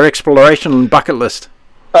next on your exploration and bucket list?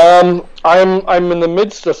 I'm in the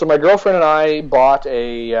midst of, so my girlfriend and I bought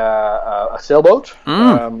a sailboat,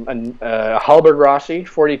 a Halberg Rossi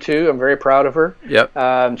 42. I'm very proud of her.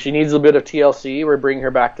 Yep. She needs a bit of TLC. We're bringing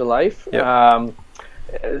her back to life. Yep.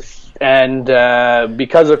 And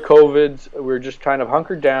because of COVID, we're just kind of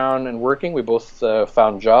hunkered down and working. We both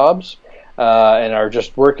found jobs and are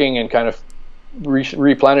just working and kind of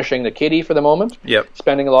replenishing the kitty for the moment. Yep.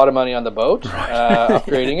 Spending a lot of money on the boat,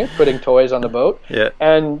 upgrading it, putting toys on the boat. Yeah.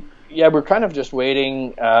 And we're kind of just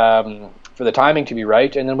waiting for the timing to be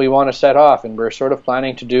right, and then we want to set off, and we're sort of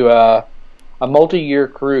planning to do a multi-year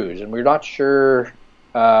cruise, and we're not sure.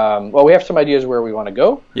 Well, we have some ideas where we want to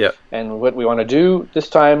go, and what we want to do. This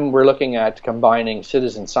time, we're looking at combining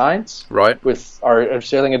citizen science with our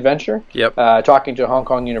sailing adventure. Yep. Talking to Hong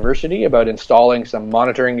Kong University about installing some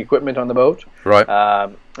monitoring equipment on the boat,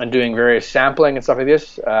 and doing various sampling and stuff like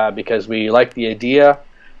this, because we like the idea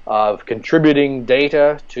of contributing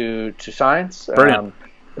data to science. Brilliant.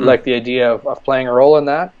 Like the idea of playing a role in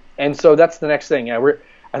that, and so that's the next thing. I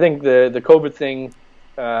think the COVID thing.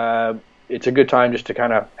 It's a good time just to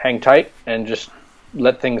kind of hang tight and just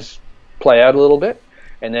let things play out a little bit,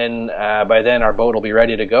 and then by then our boat will be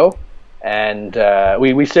ready to go, And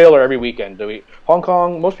we sail there every weekend. Hong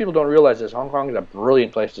Kong, most people don't realize this. Hong Kong is a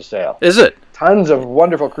brilliant place to sail. Is it? Tons of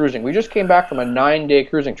wonderful cruising. We just came back from a 9-day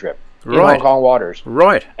cruising trip in Hong Kong waters.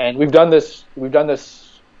 Right. And we've done this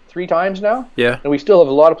 3 times now. Yeah. And we still have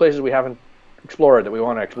a lot of places we haven't explored that we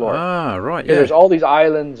want to explore. Ah, right. Yeah. There's all these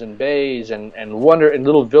islands and bays and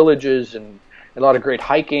little villages and a lot of great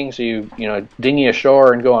hiking. So you dinghy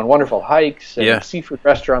ashore and go on wonderful hikes and seafood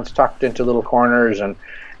restaurants tucked into little corners and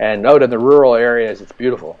out in the rural areas, it's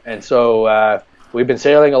beautiful. And so we've been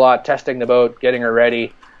sailing a lot, testing the boat, getting her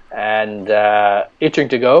ready, and itching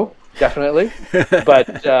to go, definitely.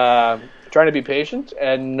 But trying to be patient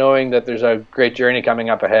and knowing that there's a great journey coming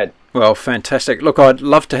up ahead. Well, fantastic. Look, I'd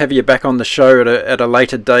love to have you back on the show at a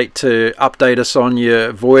later date to update us on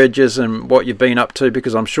your voyages and what you've been up to,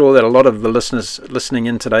 because I'm sure that a lot of the listeners listening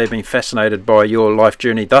in today have been fascinated by your life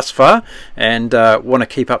journey thus far and want to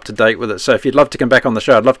keep up to date with it. So if you'd love to come back on the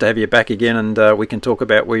show, I'd love to have you back again and we can talk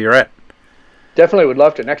about where you're at. Definitely would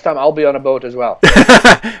love to. Next time I'll be on a boat as well.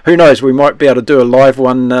 Who knows? We might be able to do a live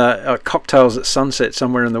one, cocktails at sunset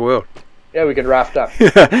somewhere in the world. Yeah, we can raft up.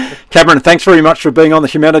 Cameron, thanks very much for being on the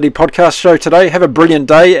Humanity podcast show today. Have a brilliant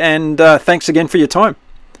day, and thanks again for your time.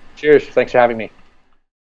 Cheers. Thanks for having me.